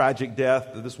this tragic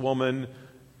death of this woman,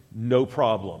 no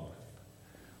problem.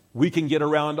 We can get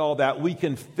around all that. We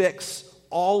can fix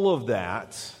all of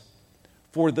that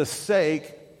for the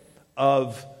sake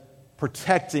of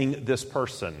protecting this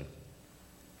person.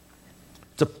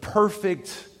 It's a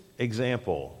perfect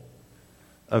example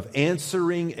of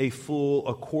answering a fool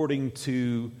according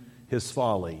to his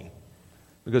folly.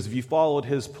 Because if you followed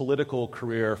his political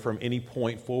career from any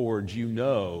point forward, you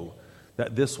know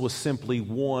that this was simply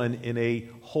one in a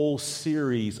whole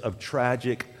series of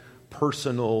tragic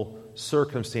personal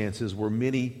circumstances where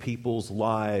many people's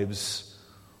lives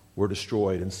were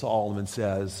destroyed. And Solomon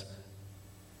says,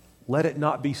 let it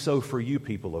not be so for you,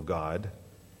 people of God.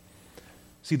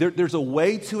 See, there's a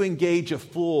way to engage a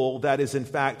fool that is in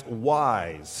fact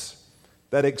wise,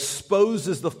 that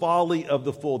exposes the folly of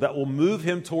the fool, that will move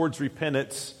him towards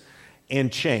repentance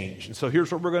and change. And so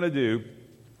here's what we're going to do.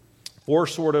 Four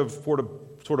sort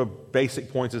of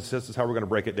basic points. This is how we're going to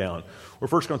break it down. We're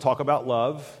first going to talk about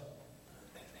love.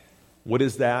 What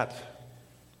is that?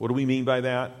 What do we mean by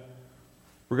that?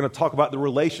 We're going to talk about the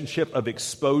relationship of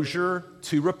exposure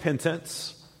to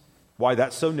repentance, why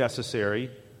that's so necessary.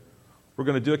 We're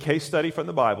going to do a case study from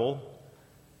the Bible,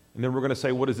 and then we're going to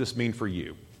say, what does this mean for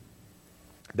you?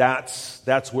 That's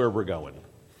where we're going.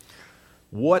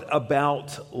 What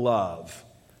about love?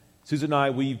 Susan and I,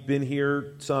 we've been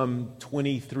here some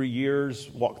 23 years,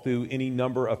 walked through any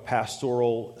number of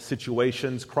pastoral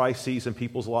situations, crises in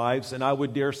people's lives, and I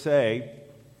would dare say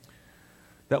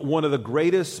that one of the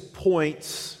greatest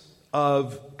points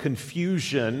of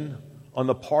confusion on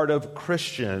the part of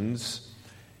Christians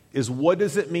is, what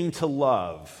does it mean to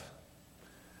love?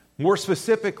 More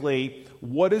specifically,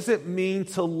 what does it mean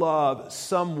to love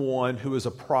someone who is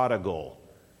a prodigal,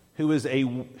 who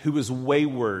is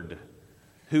wayward,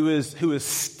 who is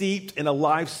steeped in a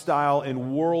lifestyle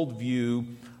and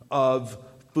worldview of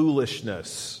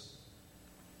foolishness?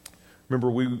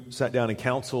 Remember, we sat down and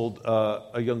counseled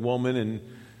a young woman, and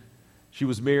she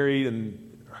was married,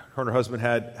 and her and her husband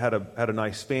had a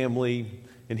nice family,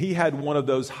 and he had one of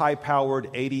those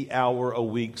high-powered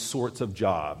 80-hour-a-week sorts of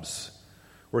jobs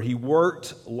where he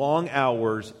worked long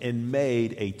hours and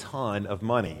made a ton of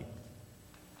money.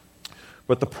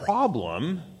 But the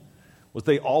problem was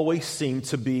they always seemed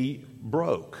to be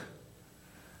broke.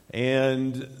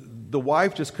 And the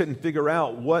wife just couldn't figure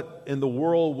out what in the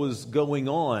world was going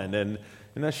on. And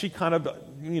as she kind of,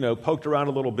 poked around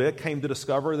a little bit, came to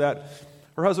discover that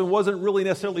her husband wasn't really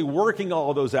necessarily working all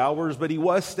of those hours, but he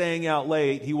was staying out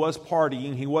late, he was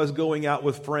partying, he was going out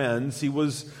with friends, he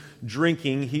was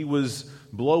drinking, he was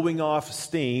blowing off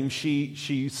steam.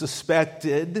 She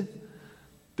suspected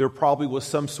there probably was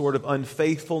some sort of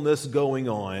unfaithfulness going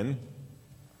on.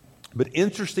 But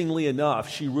interestingly enough,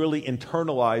 she really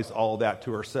internalized all that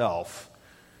to herself.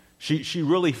 She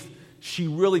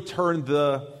really turned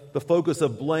the focus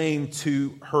of blame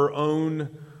to her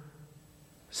own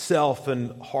self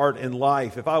and heart and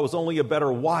life. If I was only a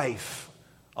better wife,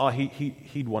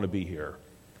 he'd want to be here.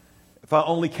 If I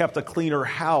only kept a cleaner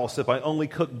house, if I only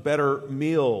cooked better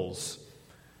meals,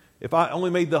 if I only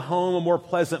made the home a more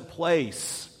pleasant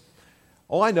place.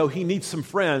 Oh, I know he needs some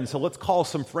friends, so let's call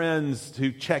some friends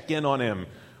to check in on him.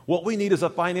 What we need is a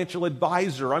financial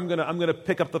advisor. I'm gonna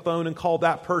pick up the phone and call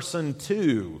that person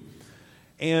too.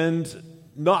 And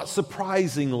not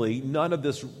surprisingly, none of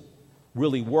this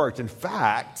really worked. In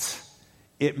fact,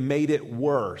 it made it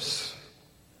worse.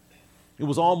 It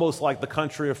was almost like the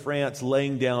country of France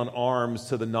laying down arms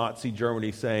to the Nazi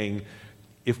Germany saying,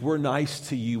 if we're nice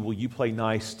to you, will you play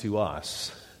nice to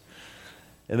us?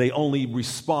 And they only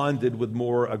responded with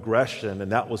more aggression,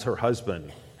 and that was her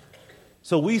husband.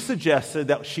 So we suggested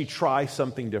that she try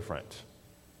something different.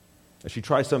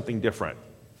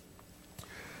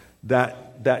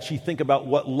 That she think about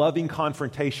what loving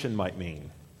confrontation might mean.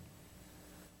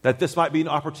 That this might be an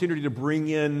opportunity to bring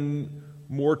in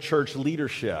more church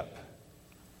leadership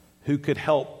who could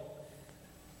help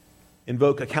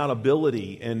invoke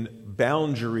accountability and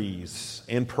boundaries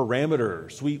and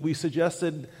parameters. We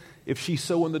suggested if she's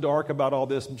so in the dark about all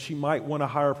this, she might want to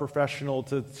hire a professional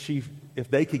if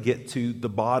they could get to the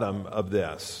bottom of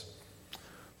this.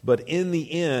 But in the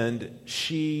end,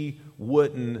 she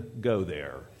wouldn't go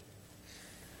there.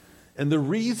 And the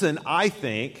reason, I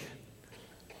think,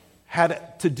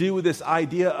 had to do with this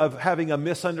idea of having a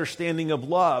misunderstanding of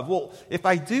love. Well, if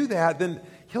I do that, then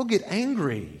he'll get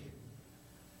angry.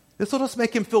 This will just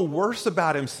make him feel worse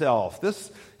about himself.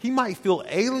 He might feel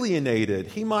alienated.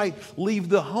 He might leave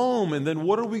the home, and then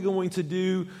what are we going to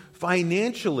do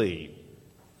financially?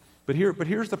 But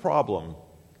here's the problem.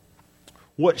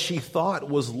 What she thought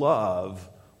was love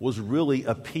was really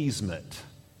appeasement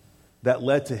that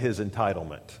led to his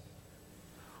entitlement.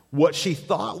 What she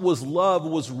thought was love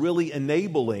was really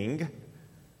enabling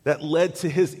that led to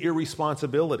his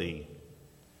irresponsibility.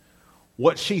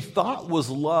 What she thought was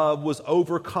love was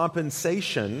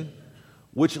overcompensation,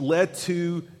 which led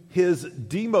to his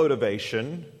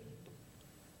demotivation.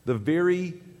 The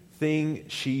very thing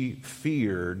she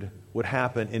feared would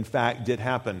happen, in fact, did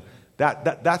happen.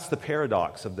 That's the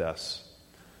paradox of this.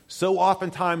 So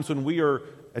oftentimes when we are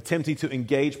attempting to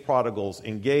engage prodigals,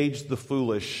 engage the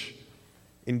foolish,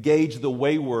 engage the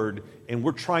wayward, and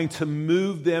we're trying to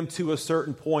move them to a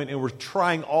certain point, and we're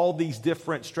trying all these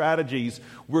different strategies,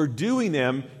 we're doing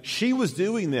them, she was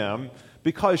doing them,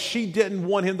 because she didn't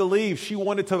want him to leave. She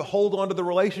wanted to hold on to the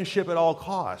relationship at all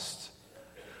costs.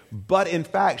 But in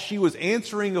fact, she was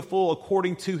answering a fool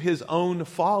according to his own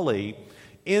folly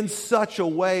in such a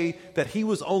way that he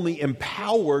was only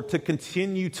empowered to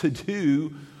continue to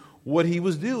do what he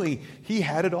was doing. He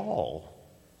had it all.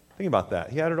 Think about that.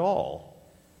 He had it all.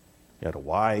 He had a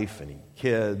wife and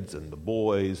kids and the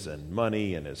boys and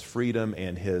money and his freedom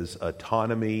and his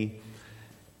autonomy.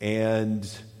 And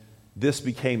this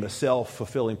became a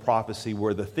self-fulfilling prophecy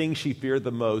where the thing she feared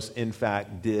the most, in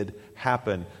fact, did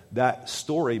happen. That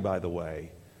story, by the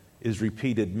way, is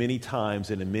repeated many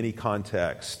times and in many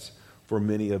contexts for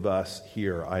many of us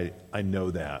here. I know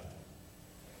that.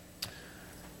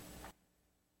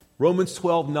 Romans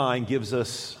 12:9 gives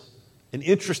us an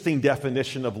interesting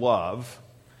definition of love.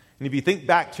 And if you think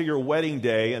back to your wedding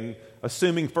day and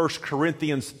assuming 1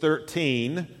 Corinthians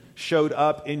 13 showed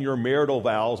up in your marital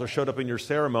vows or showed up in your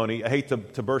ceremony, I hate to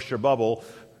burst your bubble.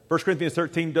 1 Corinthians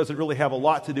 13 doesn't really have a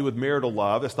lot to do with marital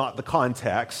love. It's not the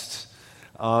context.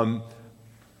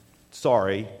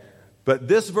 Sorry. But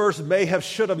this verse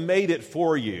should have made it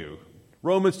for you.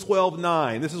 Romans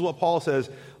 12:9. This is what Paul says.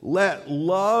 Let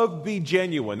love be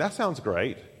genuine. That sounds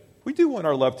great. We do want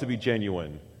our love to be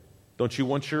genuine. Don't you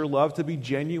want your love to be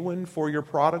genuine for your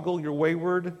prodigal, your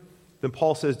wayward? Then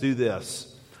Paul says, do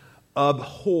this.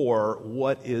 Abhor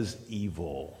what is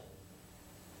evil.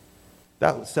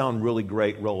 That would sound really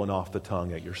great rolling off the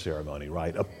tongue at your ceremony,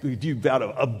 right? You vow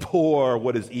to abhor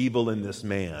what is evil in this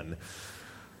man.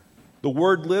 The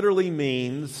word literally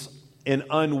means an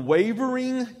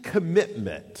unwavering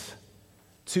commitment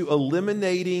to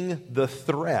eliminating the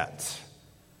threat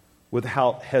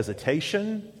without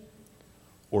hesitation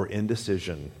or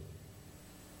indecision.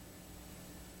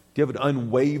 Do you have an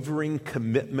unwavering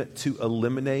commitment to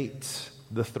eliminate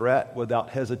the threat without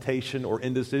hesitation or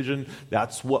indecision?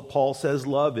 That's what Paul says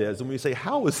love is. And we say,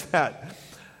 how is that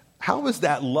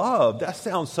love? That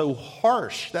sounds so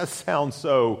harsh. That sounds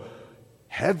so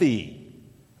heavy.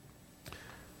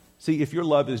 See, if your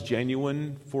love is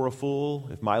genuine for a fool,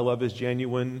 if my love is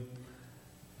genuine,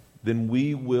 then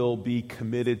we will be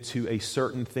committed to a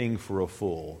certain thing for a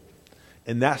fool.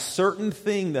 And that certain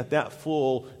thing that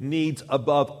fool needs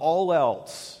above all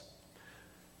else,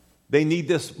 they need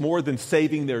this more than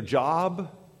saving their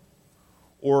job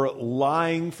or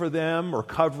lying for them or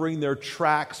covering their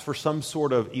tracks for some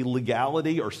sort of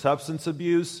illegality or substance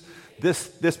abuse.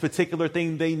 This particular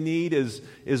thing they need is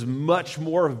much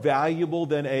more valuable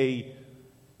than a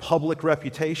public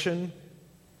reputation.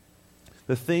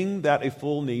 The thing that a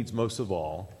fool needs most of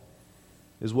all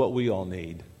is what we all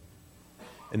need.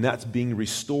 And that's being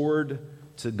restored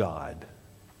to God.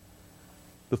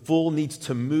 The fool needs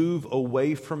to move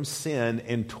away from sin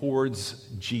and towards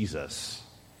Jesus,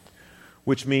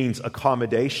 which means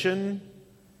accommodation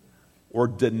or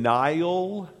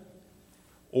denial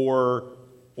or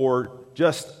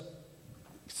just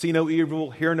see no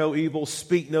evil, hear no evil,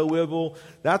 speak no evil.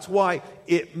 That's why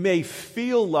it may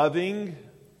feel loving,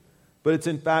 but it's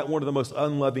in fact one of the most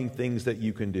unloving things that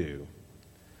you can do.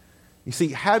 You see,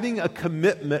 having a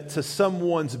commitment to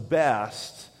someone's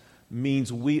best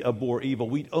means we abhor evil.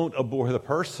 We don't abhor the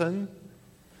person,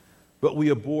 but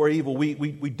we abhor evil. We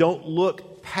don't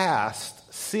look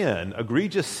past sin,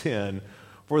 egregious sin,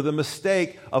 for the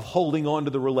mistake of holding on to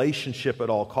the relationship at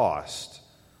all cost,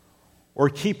 or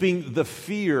keeping the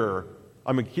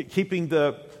keeping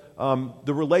the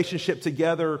relationship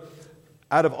together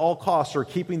out of all costs, or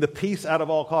keeping the peace out of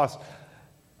all costs.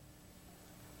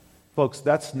 Folks,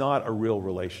 that's not a real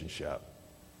relationship.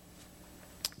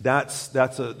 That's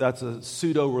a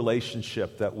pseudo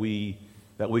relationship that we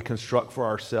construct for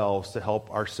ourselves to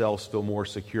help ourselves feel more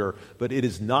secure. But it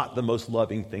is not the most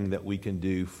loving thing that we can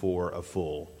do for a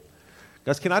fool.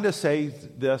 Guys, can I just say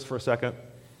this for a second?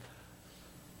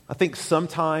 I think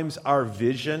sometimes our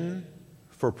vision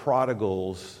for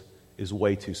prodigals is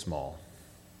way too small.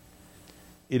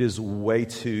 It is way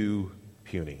too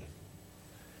puny.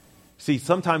 See,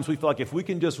 sometimes we feel like if we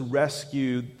can just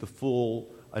rescue the fool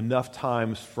enough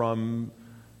times from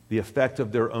the effect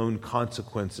of their own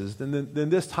consequences, then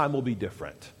this time will be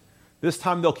different. This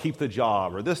time they'll keep the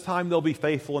job, or this time they'll be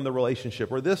faithful in the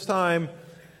relationship, or this time,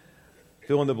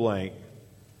 fill in the blank.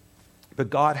 But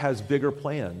God has bigger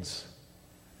plans.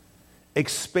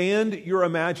 Expand your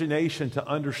imagination to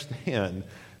understand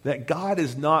that God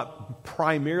is not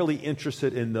primarily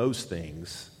interested in those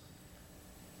things.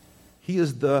 He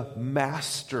is the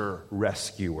master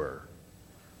rescuer.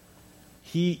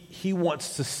 He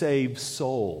wants to save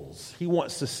souls. He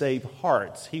wants to save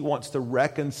hearts. He wants to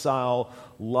reconcile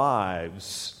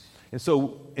lives. And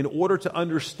so in order to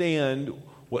understand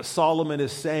what Solomon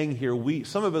is saying here,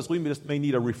 some of us may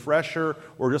need a refresher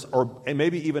and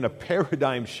maybe even a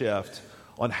paradigm shift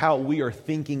on how we are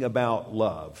thinking about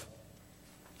love.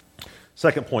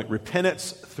 Second point,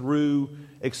 repentance through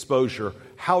exposure.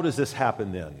 How does this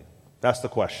happen then? That's the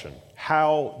question.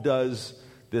 How does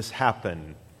this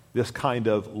happen? This kind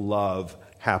of love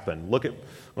happen?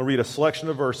 I'll read a selection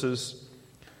of verses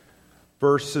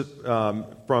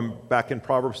from back in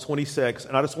Proverbs 26.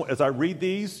 And as I read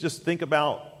these, just think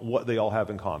about what they all have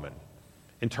in common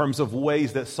in terms of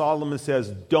ways that Solomon says,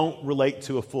 don't relate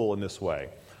to a fool in this way.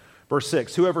 Verse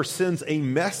 6, whoever sends a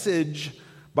message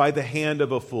by the hand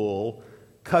of a fool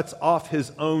cuts off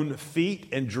his own feet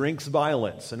and drinks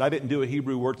violence. And I didn't do a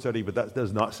Hebrew word study, but that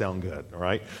does not sound good, all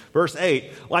right? Verse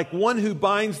 8, like one who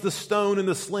binds the stone in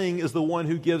the sling is the one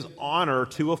who gives honor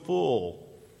to a fool.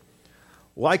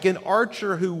 Like an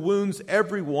archer who wounds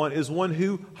everyone is one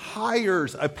who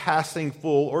hires a passing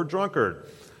fool or drunkard.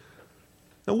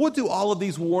 Now, what do all of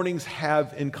these warnings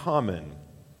have in common?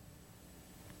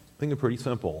 I think they're pretty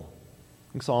simple.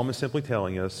 I think Solomon is simply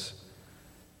telling us,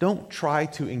 don't try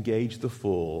to engage the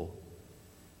fool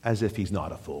as if he's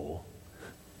not a fool.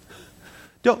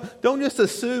 Don't just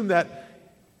assume that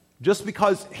just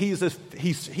because he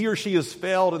or she has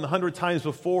failed 100 times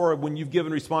before when you've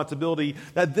given responsibility,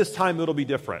 that this time it'll be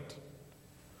different.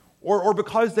 Or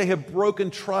because they have broken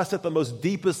trust at the most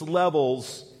deepest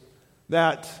levels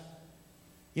that,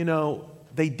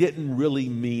 they didn't really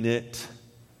mean it.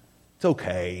 It's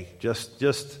okay.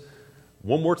 Just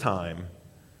one more time.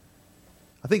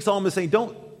 I think Solomon is saying,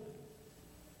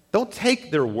 don't take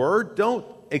their word.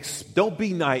 Don't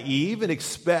be naive and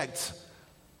expect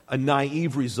a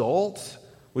naive result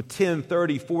with 10,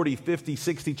 30, 40, 50,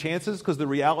 60 chances, because the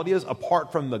reality is,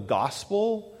 apart from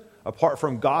gospel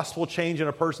change in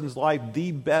a person's life,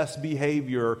 the best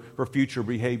behavior for future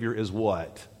behavior is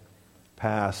what?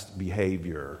 Past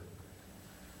behavior.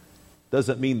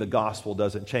 Doesn't mean the gospel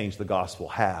doesn't change. The gospel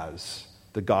has.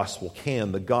 The gospel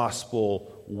can. The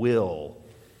gospel will.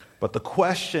 But the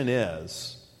question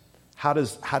is, how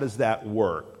does that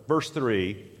work? Verse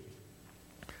 3,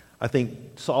 I think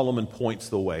Solomon points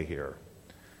the way here.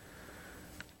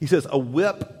 He says, a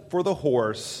whip for the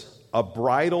horse, a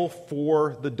bridle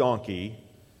for the donkey,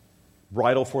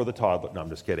 bridle for the toddler, no, I'm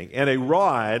just kidding, and a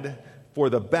rod for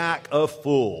the back of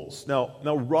fools. Now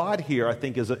rod here, I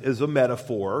think, is a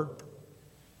metaphor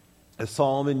as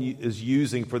Solomon is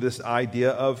using for this idea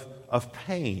of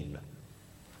pain,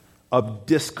 of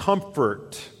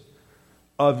discomfort,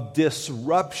 of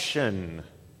disruption.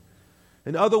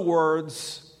 In other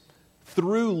words,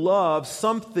 through love,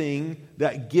 something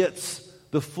that gets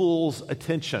the fool's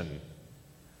attention.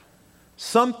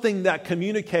 Something that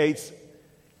communicates,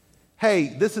 hey,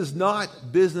 this is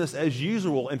not business as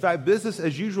usual. In fact, business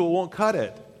as usual won't cut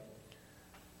it.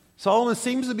 Solomon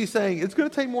seems to be saying it's going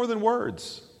to take more than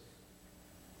words.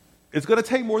 It's going to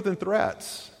take more than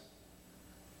threats.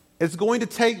 It's going to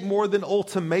take more than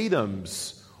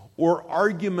ultimatums or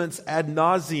arguments ad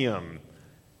nauseum.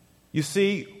 You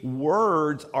see,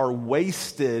 words are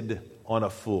wasted on a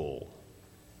fool.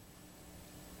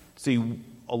 See,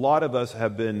 a lot of us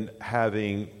have been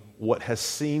having what has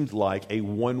seemed like a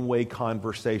one-way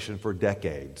conversation for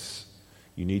decades.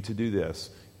 You need to do this.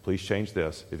 Please change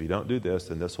this. If you don't do this,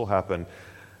 then this will happen.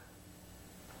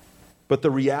 But the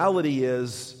reality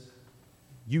is,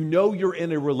 you know you're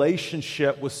in a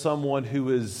relationship with someone who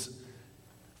is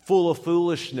full of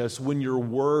foolishness when your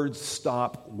words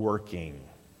stop working.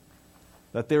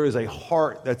 That there is a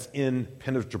heart that's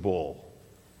impenetrable.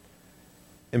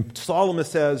 And Solomon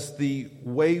says the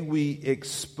way we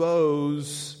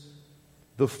expose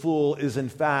the fool is in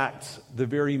fact the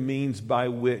very means by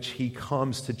which he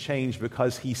comes to change,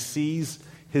 because he sees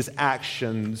his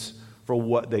actions for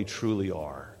what they truly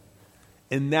are.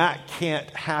 And that can't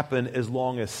happen as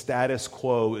long as status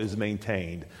quo is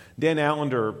maintained. Dan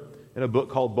Allender, in a book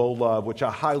called Bold Love, which I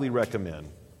highly recommend,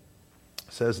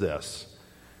 says this: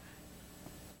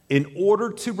 in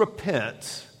order to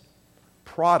repent,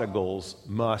 prodigals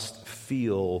must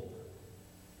feel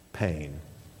pain.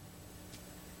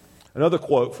 Another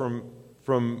quote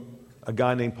from a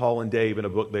guy named Paul and Dave in a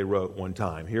book they wrote one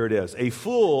time. Here it is. A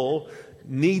fool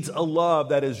needs a love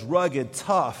that is rugged,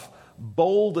 tough,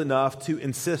 bold enough to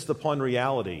insist upon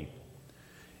reality.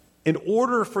 In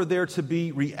order for there to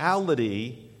be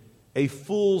reality, a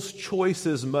fool's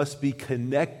choices must be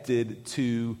connected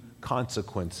to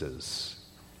consequences.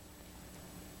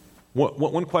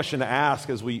 One question to ask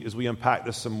as we unpack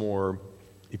this some more,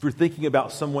 if you're thinking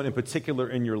about someone in particular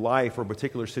in your life or a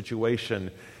particular situation,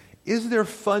 is there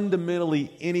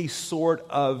fundamentally any sort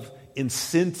of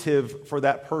incentive for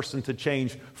that person to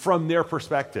change from their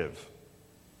perspective?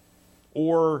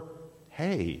 Or,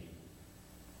 hey,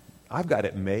 I've got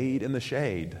it made in the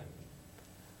shade.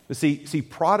 But see,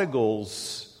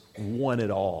 prodigals want it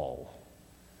all.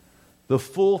 The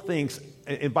fool thinks,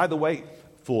 and by the way,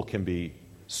 fool can be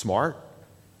smart,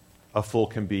 a fool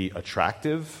can be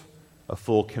attractive, a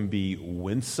fool can be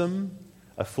winsome,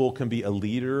 a fool can be a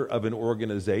leader of an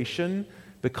organization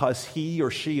because he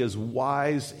or she is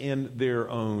wise in their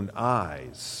own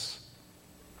eyes.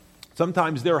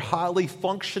 Sometimes they're highly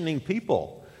functioning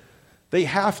people. They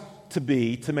have to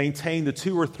be to maintain the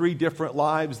 2 or 3 different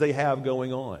lives they have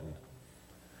going on.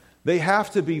 They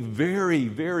have to be very,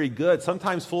 very good.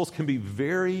 Sometimes fools can be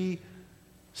very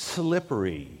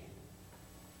slippery.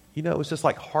 You know, it's just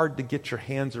like hard to get your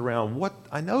hands around.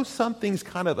 I know something's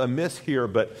kind of amiss here,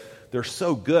 but they're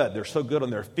so good. They're so good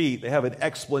on their feet. They have an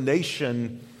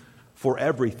explanation for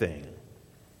everything.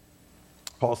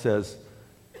 Paul says,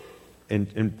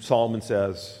 and Solomon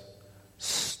says,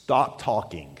 stop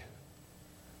talking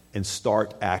and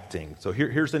start acting. So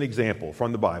here's an example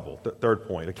from the Bible. Third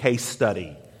point, a case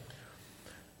study.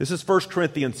 This is 1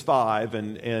 Corinthians 5,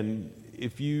 and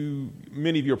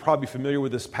many of you are probably familiar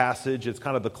with this passage. It's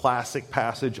kind of the classic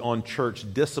passage on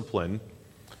church discipline.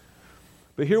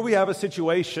 But here we have a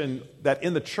situation that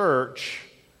in the church,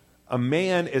 a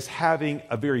man is having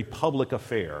a very public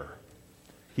affair.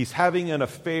 He's having an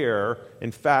affair,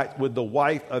 in fact, with the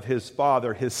wife of his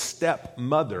father, his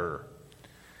stepmother.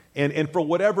 And for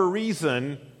whatever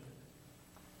reason,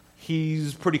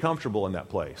 he's pretty comfortable in that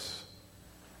place.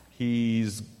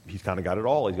 He's kind of got it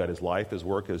all. He's got his life, his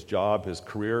work, his job, his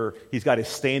career. He's got his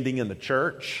standing in the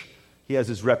church. He has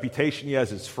his reputation. He has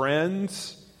his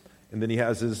friends. And then he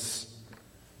has his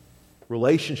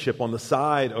relationship on the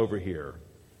side over here.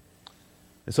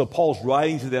 And so Paul's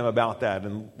writing to them about that.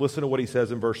 And listen to what he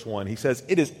says in verse 1. He says,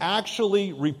 "It is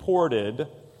actually reported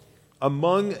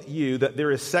among you that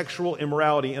there is sexual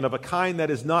immorality, and of a kind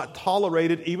that is not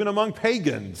tolerated even among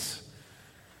pagans.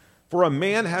 For a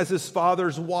man has his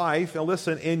father's wife," and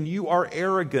listen, "and you are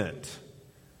arrogant.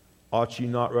 Ought you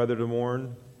not rather to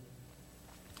mourn?"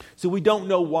 So we don't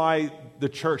know why the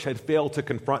church had failed to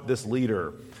confront this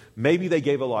leader. Maybe they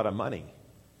gave a lot of money.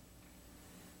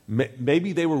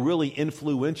 Maybe they were really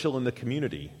influential in the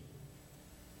community.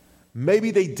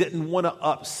 Maybe they didn't want to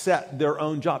upset their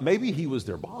own job. Maybe he was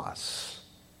their boss.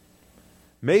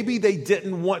 Maybe they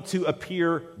didn't want to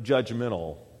appear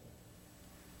judgmental.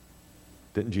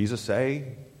 Didn't Jesus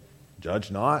say,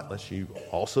 "Judge not, lest you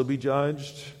also be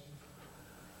judged"?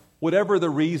 Whatever the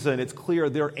reason, it's clear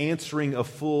they're answering a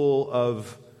fool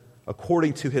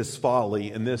according to his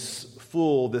folly. And this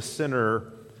fool, this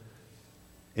sinner,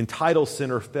 entitled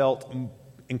sinner, felt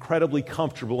incredibly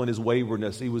comfortable in his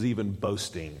waywardness. He was even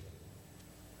boasting.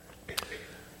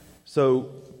 So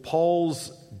Paul's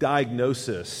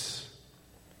diagnosis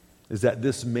is that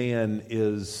this man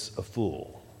is a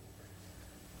fool.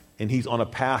 And he's on a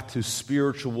path to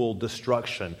spiritual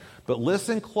destruction. But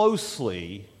listen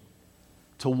closely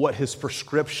to what his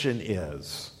prescription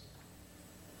is.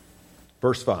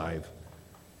 Verse 5.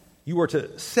 You are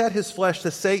to set his flesh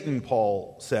to Satan,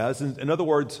 Paul says. In other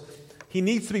words, he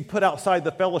needs to be put outside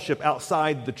the fellowship,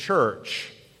 outside the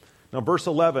church. Now, verse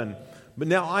 11. "But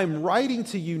now I'm writing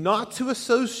to you not to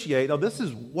associate." Now,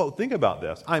 think about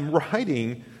this. I'm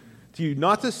writing to you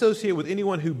not to associate with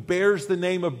anyone who bears the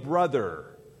name of brother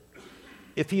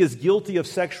if he is guilty of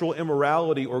sexual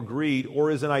immorality or greed, or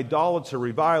is an idolater,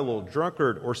 reviler,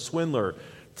 drunkard, or swindler,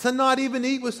 to not even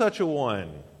eat with such a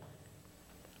one.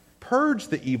 Purge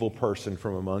the evil person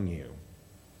from among you.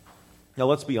 Now,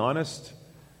 let's be honest.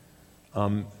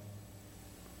 For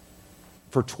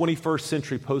 21st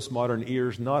century postmodern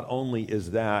ears, not only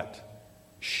is that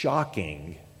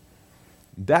shocking,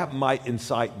 that might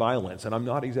incite violence, and I'm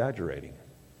not exaggerating.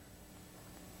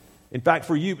 In fact,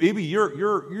 for you, maybe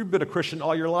you've been a Christian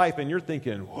all your life, and you're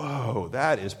thinking, whoa,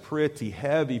 that is pretty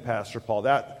heavy, Pastor Paul.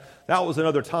 That was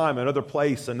another time, another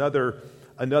place, another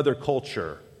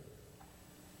culture.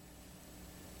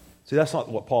 See, that's not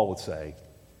what Paul would say.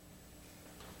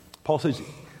 Paul says,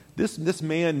 this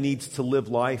man needs to live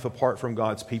life apart from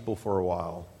God's people for a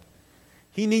while.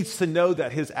 He needs to know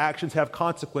that his actions have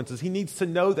consequences. He needs to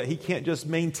know that he can't just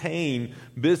maintain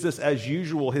business as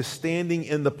usual, his standing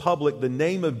in the public, the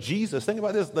name of Jesus. Think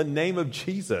about this, the name of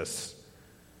Jesus.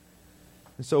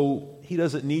 And so he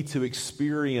doesn't need to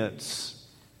experience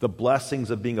the blessings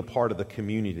of being a part of the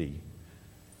community.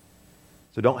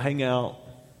 So don't hang out.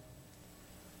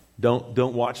 Don't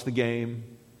watch the game.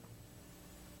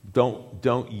 Don't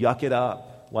yuck it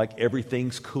up like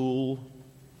everything's cool.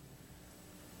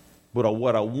 But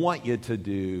what I want you to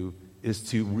do is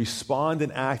to respond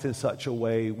and act in such a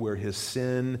way where his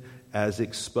sin is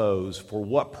exposed. For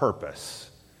what purpose?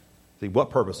 See,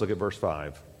 what purpose? Look at verse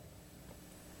 5.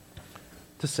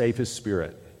 To save his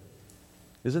spirit.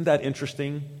 Isn't that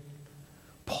interesting?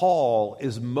 Paul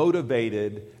is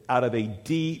motivated out of a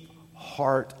deep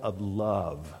heart of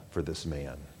love for this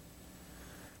man.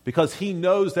 Because he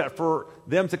knows that for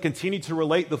them to continue to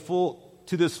relate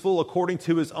to this fool according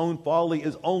to his own folly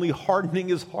is only hardening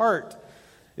his heart,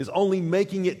 is only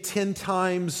making it 10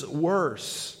 times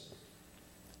worse.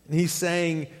 And he's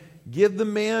saying, give the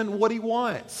man what he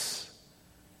wants.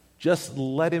 Just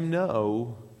let him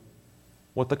know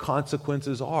what the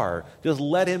consequences are. Just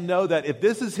let him know that if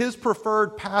this is his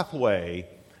preferred pathway,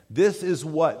 this is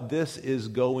what this is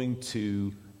going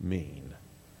to mean.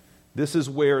 This is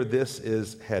where this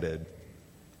is headed.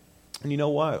 And you know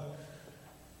what?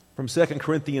 From 2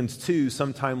 Corinthians 2,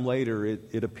 sometime later,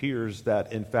 it appears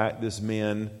that, in fact, this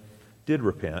man did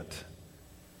repent.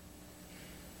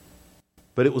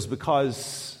 But it was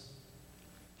because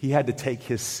he had to take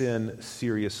his sin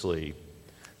seriously.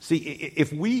 See,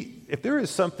 if there is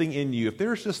something in you, if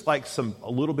there's just like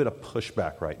a little bit of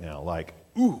pushback right now, like,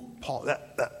 ooh, Paul,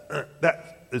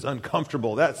 that is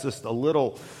uncomfortable. That's just a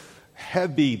little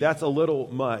heavy. That's a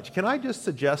little much. Can I just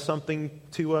suggest something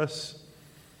to us?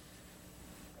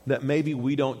 That maybe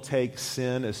we don't take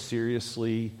sin as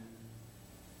seriously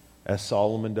as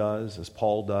Solomon does, as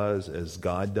Paul does, as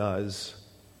God does.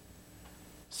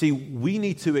 See, we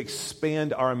need to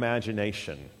expand our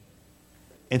imagination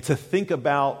and to think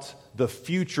about the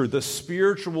future, the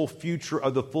spiritual future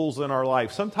of the fools in our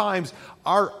life. Sometimes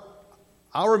our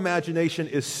imagination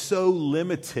is so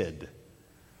limited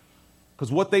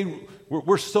because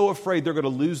we're so afraid they're going to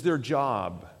lose their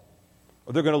job,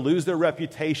 or they're going to lose their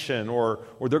reputation, or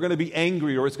they're going to be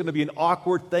angry, or it's going to be an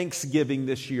awkward Thanksgiving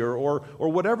this year, or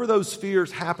whatever those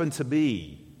fears happen to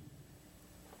be.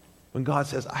 When God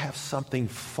says, I have something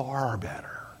far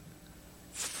better,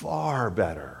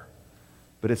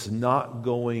 but it's not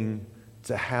going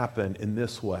to happen in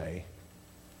this way.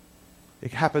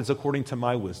 It happens according to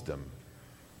my wisdom.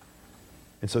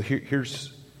 And so here's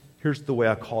the way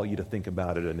I call you to think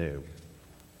about it anew.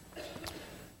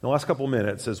 In the last couple of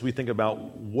minutes, as we think about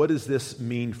what does this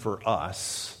mean for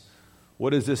us,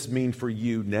 what does this mean for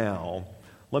you now,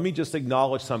 let me just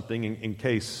acknowledge something in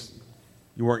case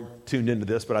you weren't tuned into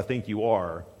this, but I think you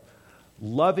are.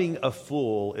 Loving a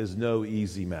fool is no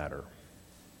easy matter.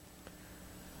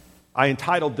 I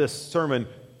entitled this sermon,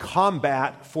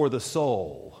 Combat for the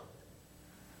Soul,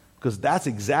 because that's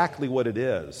exactly what it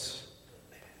is.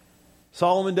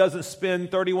 Solomon doesn't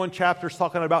spend 31 chapters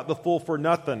talking about the fool for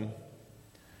nothing.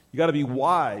 You got to be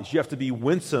wise. You have to be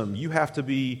winsome. You have to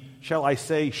be, shall I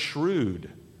say, shrewd.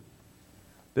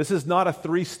 This is not a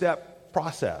 3-step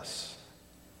process.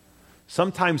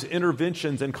 Sometimes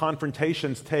interventions and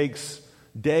confrontations takes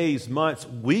days, months,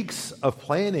 weeks of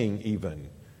planning even,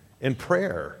 in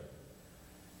prayer.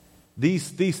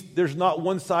 There's not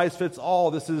one size fits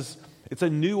all. It's a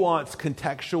nuanced,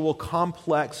 contextual,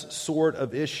 complex sort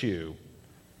of issue.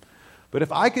 But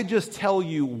if I could just tell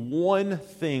you one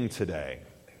thing today,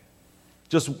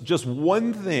 just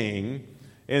one thing,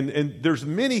 and there's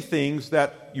many things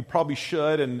that you probably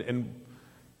should and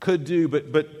could do,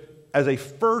 but as a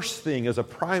first thing, as a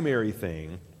primary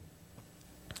thing,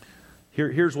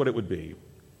 here's what it would be.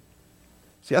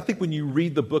 See, I think when you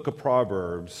read the book of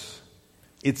Proverbs,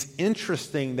 it's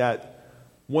interesting that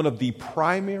one of the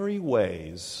primary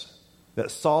ways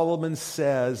that Solomon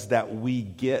says that we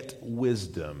get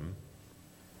wisdom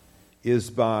is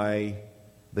by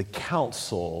the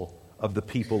counsel of the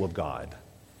people of God.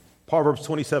 Proverbs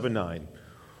 27:9.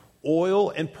 Oil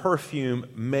and perfume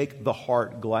make the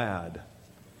heart glad,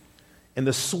 and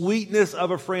the sweetness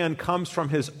of a friend comes from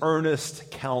his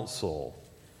earnest counsel.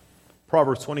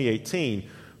 Proverbs 20:18.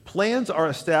 Plans are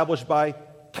established by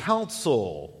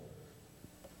counsel.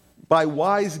 By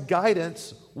wise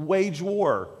guidance, wage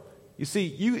war. You see,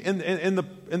 you in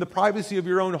the privacy of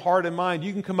your own heart and mind,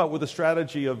 you can come up with a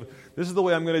strategy of, this is the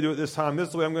way I'm going to do it this time, this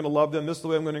is the way I'm going to love them, this is the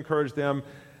way I'm going to encourage them.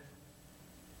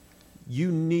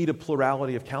 You need a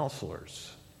plurality of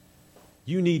counselors.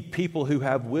 You need people who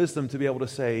have wisdom to be able to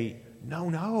say,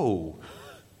 no,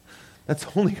 that's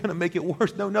only going to make it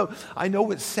worse. No, I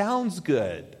know it sounds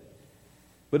good,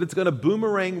 but it's going to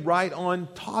boomerang right on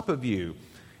top of you.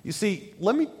 You see,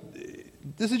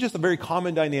 this is just a very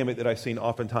common dynamic that I've seen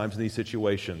oftentimes in these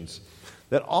situations.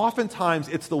 That oftentimes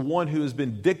it's the one who has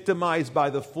been victimized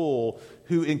by the fool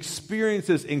who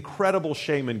experiences incredible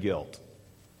shame and guilt.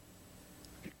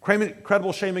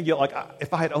 Incredible shame and guilt, like,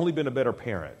 if I had only been a better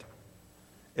parent,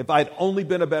 if I had only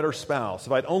been a better spouse,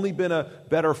 if I'd only been a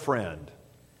better friend.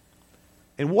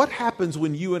 And what happens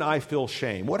when you and I feel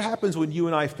shame? What happens when you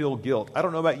and I feel guilt? I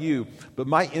don't know about you, but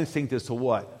my instinct is to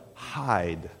what?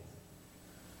 Hide.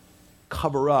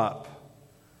 Cover up.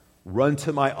 Run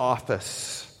to my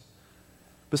office.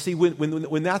 But see,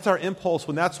 when that's our impulse,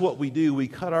 when that's what we do, we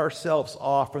cut ourselves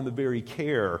off from the very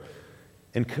care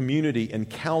and community and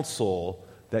counsel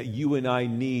that you and I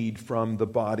need from the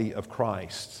body of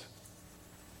Christ.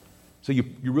 So you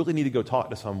really need to go talk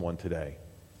to someone today.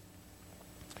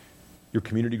 Your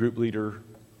community group leader,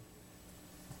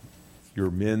 your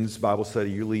men's Bible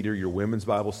study leader, your women's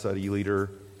Bible study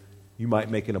leader. You might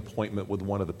make an appointment with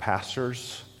one of the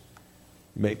pastors.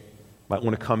 You might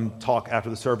want to come talk after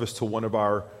the service to one of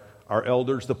our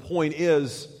elders. The point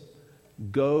is,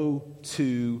 go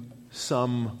to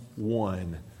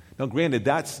someone. Now, granted,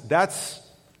 that's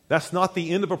not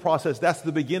the end of a process. That's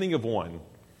the beginning of one.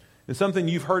 And something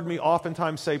you've heard me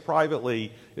oftentimes say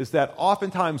privately is that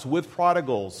oftentimes with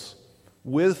prodigals,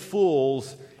 with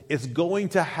fools, it's going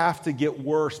to have to get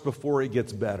worse before it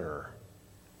gets better.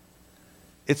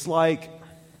 It's like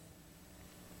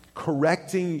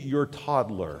correcting your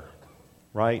toddler,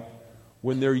 right?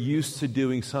 When they're used to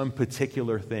doing some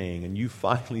particular thing and you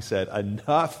finally said,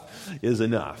 enough is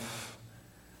enough.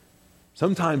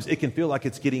 Sometimes it can feel like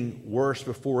it's getting worse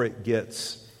before it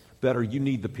gets better. You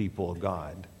need the people of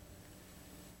God.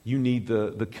 You need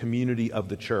the community of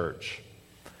the church.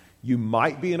 You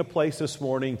might be in a place this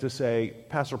morning to say,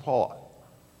 Pastor Paul,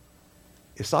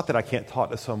 it's not that I can't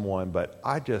talk to someone, but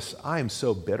I am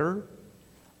so bitter.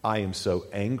 I am so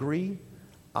angry.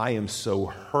 I am so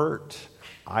hurt.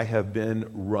 I have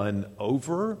been run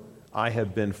over. I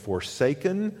have been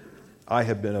forsaken. I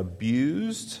have been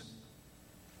abused.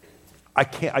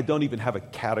 I don't even have a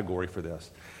category for this.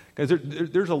 Because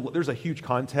there's a huge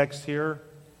context here.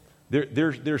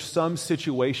 There's some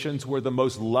situations where the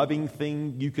most loving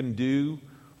thing you can do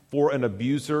for an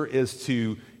abuser is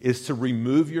to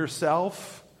remove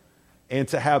yourself and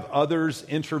to have others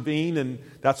intervene, and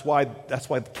that's why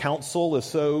counsel is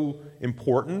so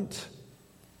important.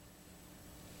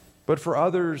 But for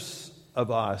others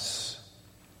of us,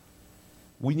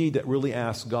 we need to really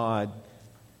ask God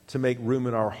to make room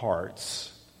in our hearts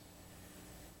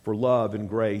for love and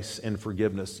grace and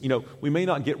forgiveness. You know, we may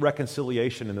not get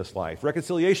reconciliation in this life.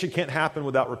 Reconciliation can't happen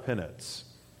without repentance.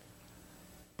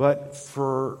 But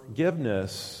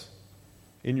forgiveness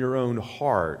in your own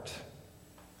heart,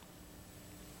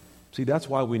 see, that's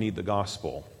why we need the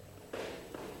gospel.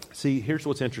 See, here's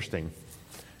what's interesting.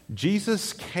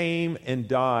 Jesus came and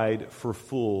died for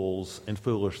fools and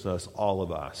foolishness, all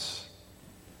of us.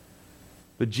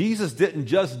 But Jesus didn't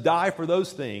just die for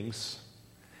those things.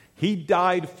 He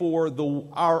died for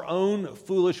our own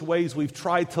foolish ways we've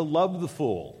tried to love the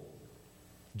fool.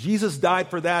 Jesus died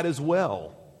for that as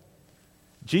well.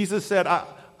 Jesus said,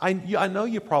 I know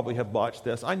you probably have botched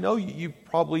this. I know you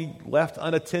probably left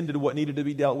unattended what needed to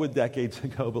be dealt with decades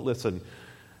ago. But listen,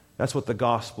 that's what the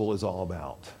gospel is all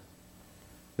about.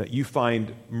 That you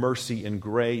find mercy and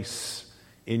grace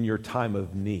in your time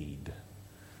of need.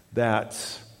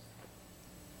 That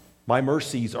my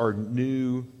mercies are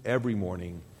new every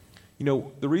morning. You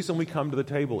know, the reason we come to the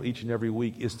table each and every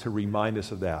week is to remind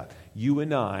us of that. You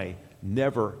and I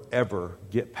never, ever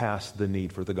get past the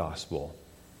need for the gospel.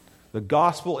 The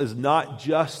gospel is not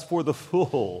just for the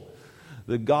fool.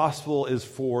 The gospel is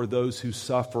for those who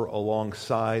suffer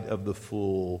alongside of the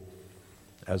fool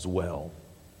as well.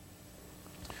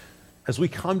 As we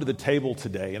come to the table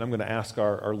today, and I'm going to ask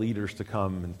our leaders to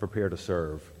come and prepare to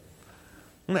serve,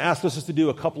 I'm going to ask us just to do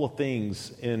a couple of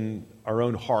things in our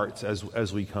own hearts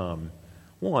as we come.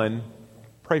 One,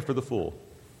 pray for the fool.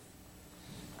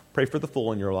 Pray for the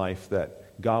fool in your life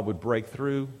that God would break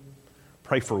through.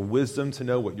 Pray for wisdom to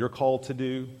know what you're called to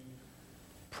do.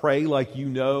 Pray like you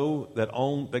know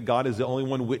that God is the only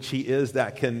one which He is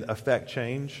that can affect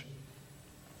change.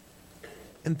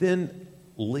 And then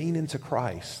lean into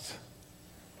Christ.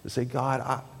 To say,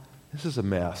 God, this is a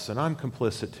mess, and I'm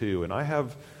complicit too, and I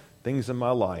have things in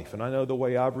my life, and I know the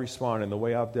way I've responded and the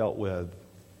way I've dealt with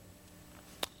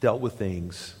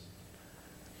things.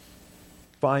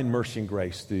 Find mercy and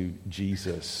grace through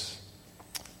Jesus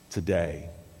today.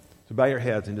 So bow your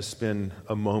heads and just spend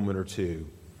a moment or two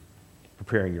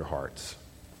preparing your hearts.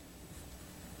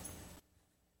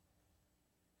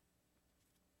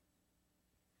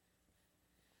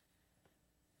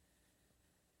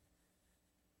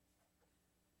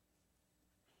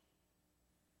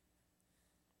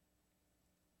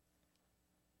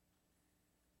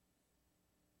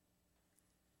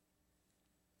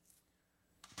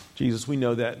 Jesus, we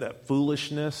know that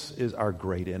foolishness is our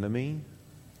great enemy,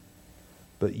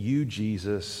 but you,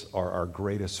 Jesus, are our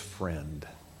greatest friend.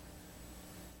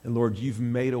 And Lord, you've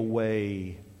made a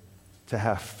way to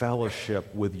have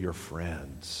fellowship with your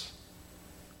friends,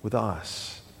 with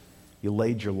us. You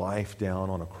laid your life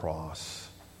down on a cross.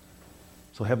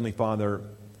 So Heavenly Father,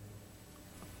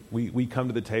 we come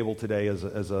to the table today as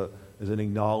an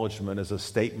acknowledgement, as a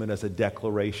statement, as a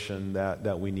declaration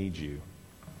that we need you.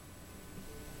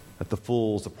 That the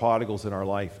fools, the prodigals in our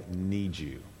life need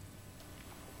you.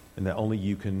 And that only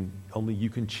you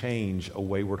can change a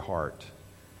wayward heart.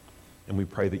 And we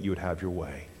pray that you would have your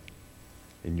way.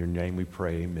 In your name we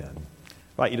pray, amen. I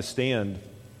invite you to stand.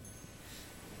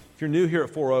 If you're new here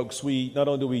at Four Oaks, not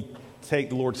only do we take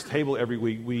the Lord's table every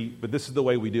week, but this is the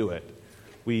way we do it.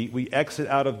 We exit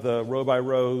out of the row by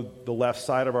row, the left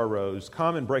side of our rows,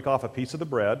 come and break off a piece of the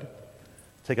bread,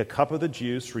 take a cup of the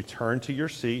juice, return to your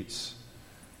seats.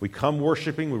 We come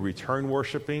worshiping, we return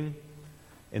worshiping,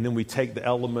 and then we take the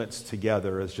elements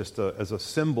together as a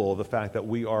symbol of the fact that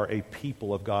we are a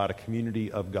people of God, a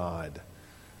community of God.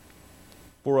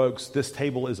 Four Oaks, this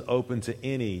table is open to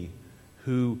any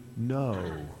who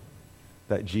know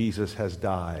that Jesus has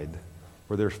died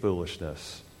for their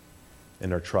foolishness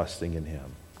and are trusting in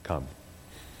Him. Come.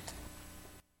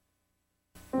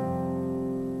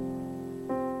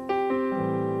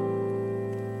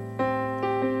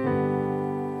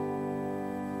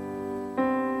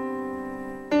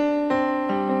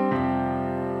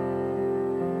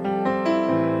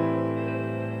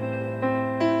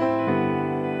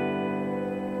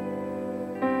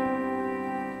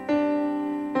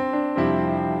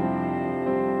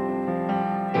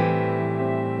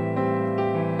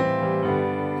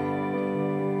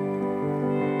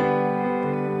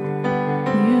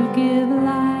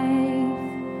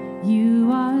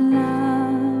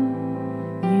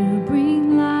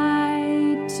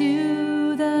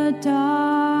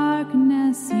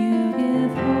 Darkness you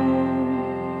give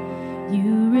hope,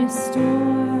 you restore.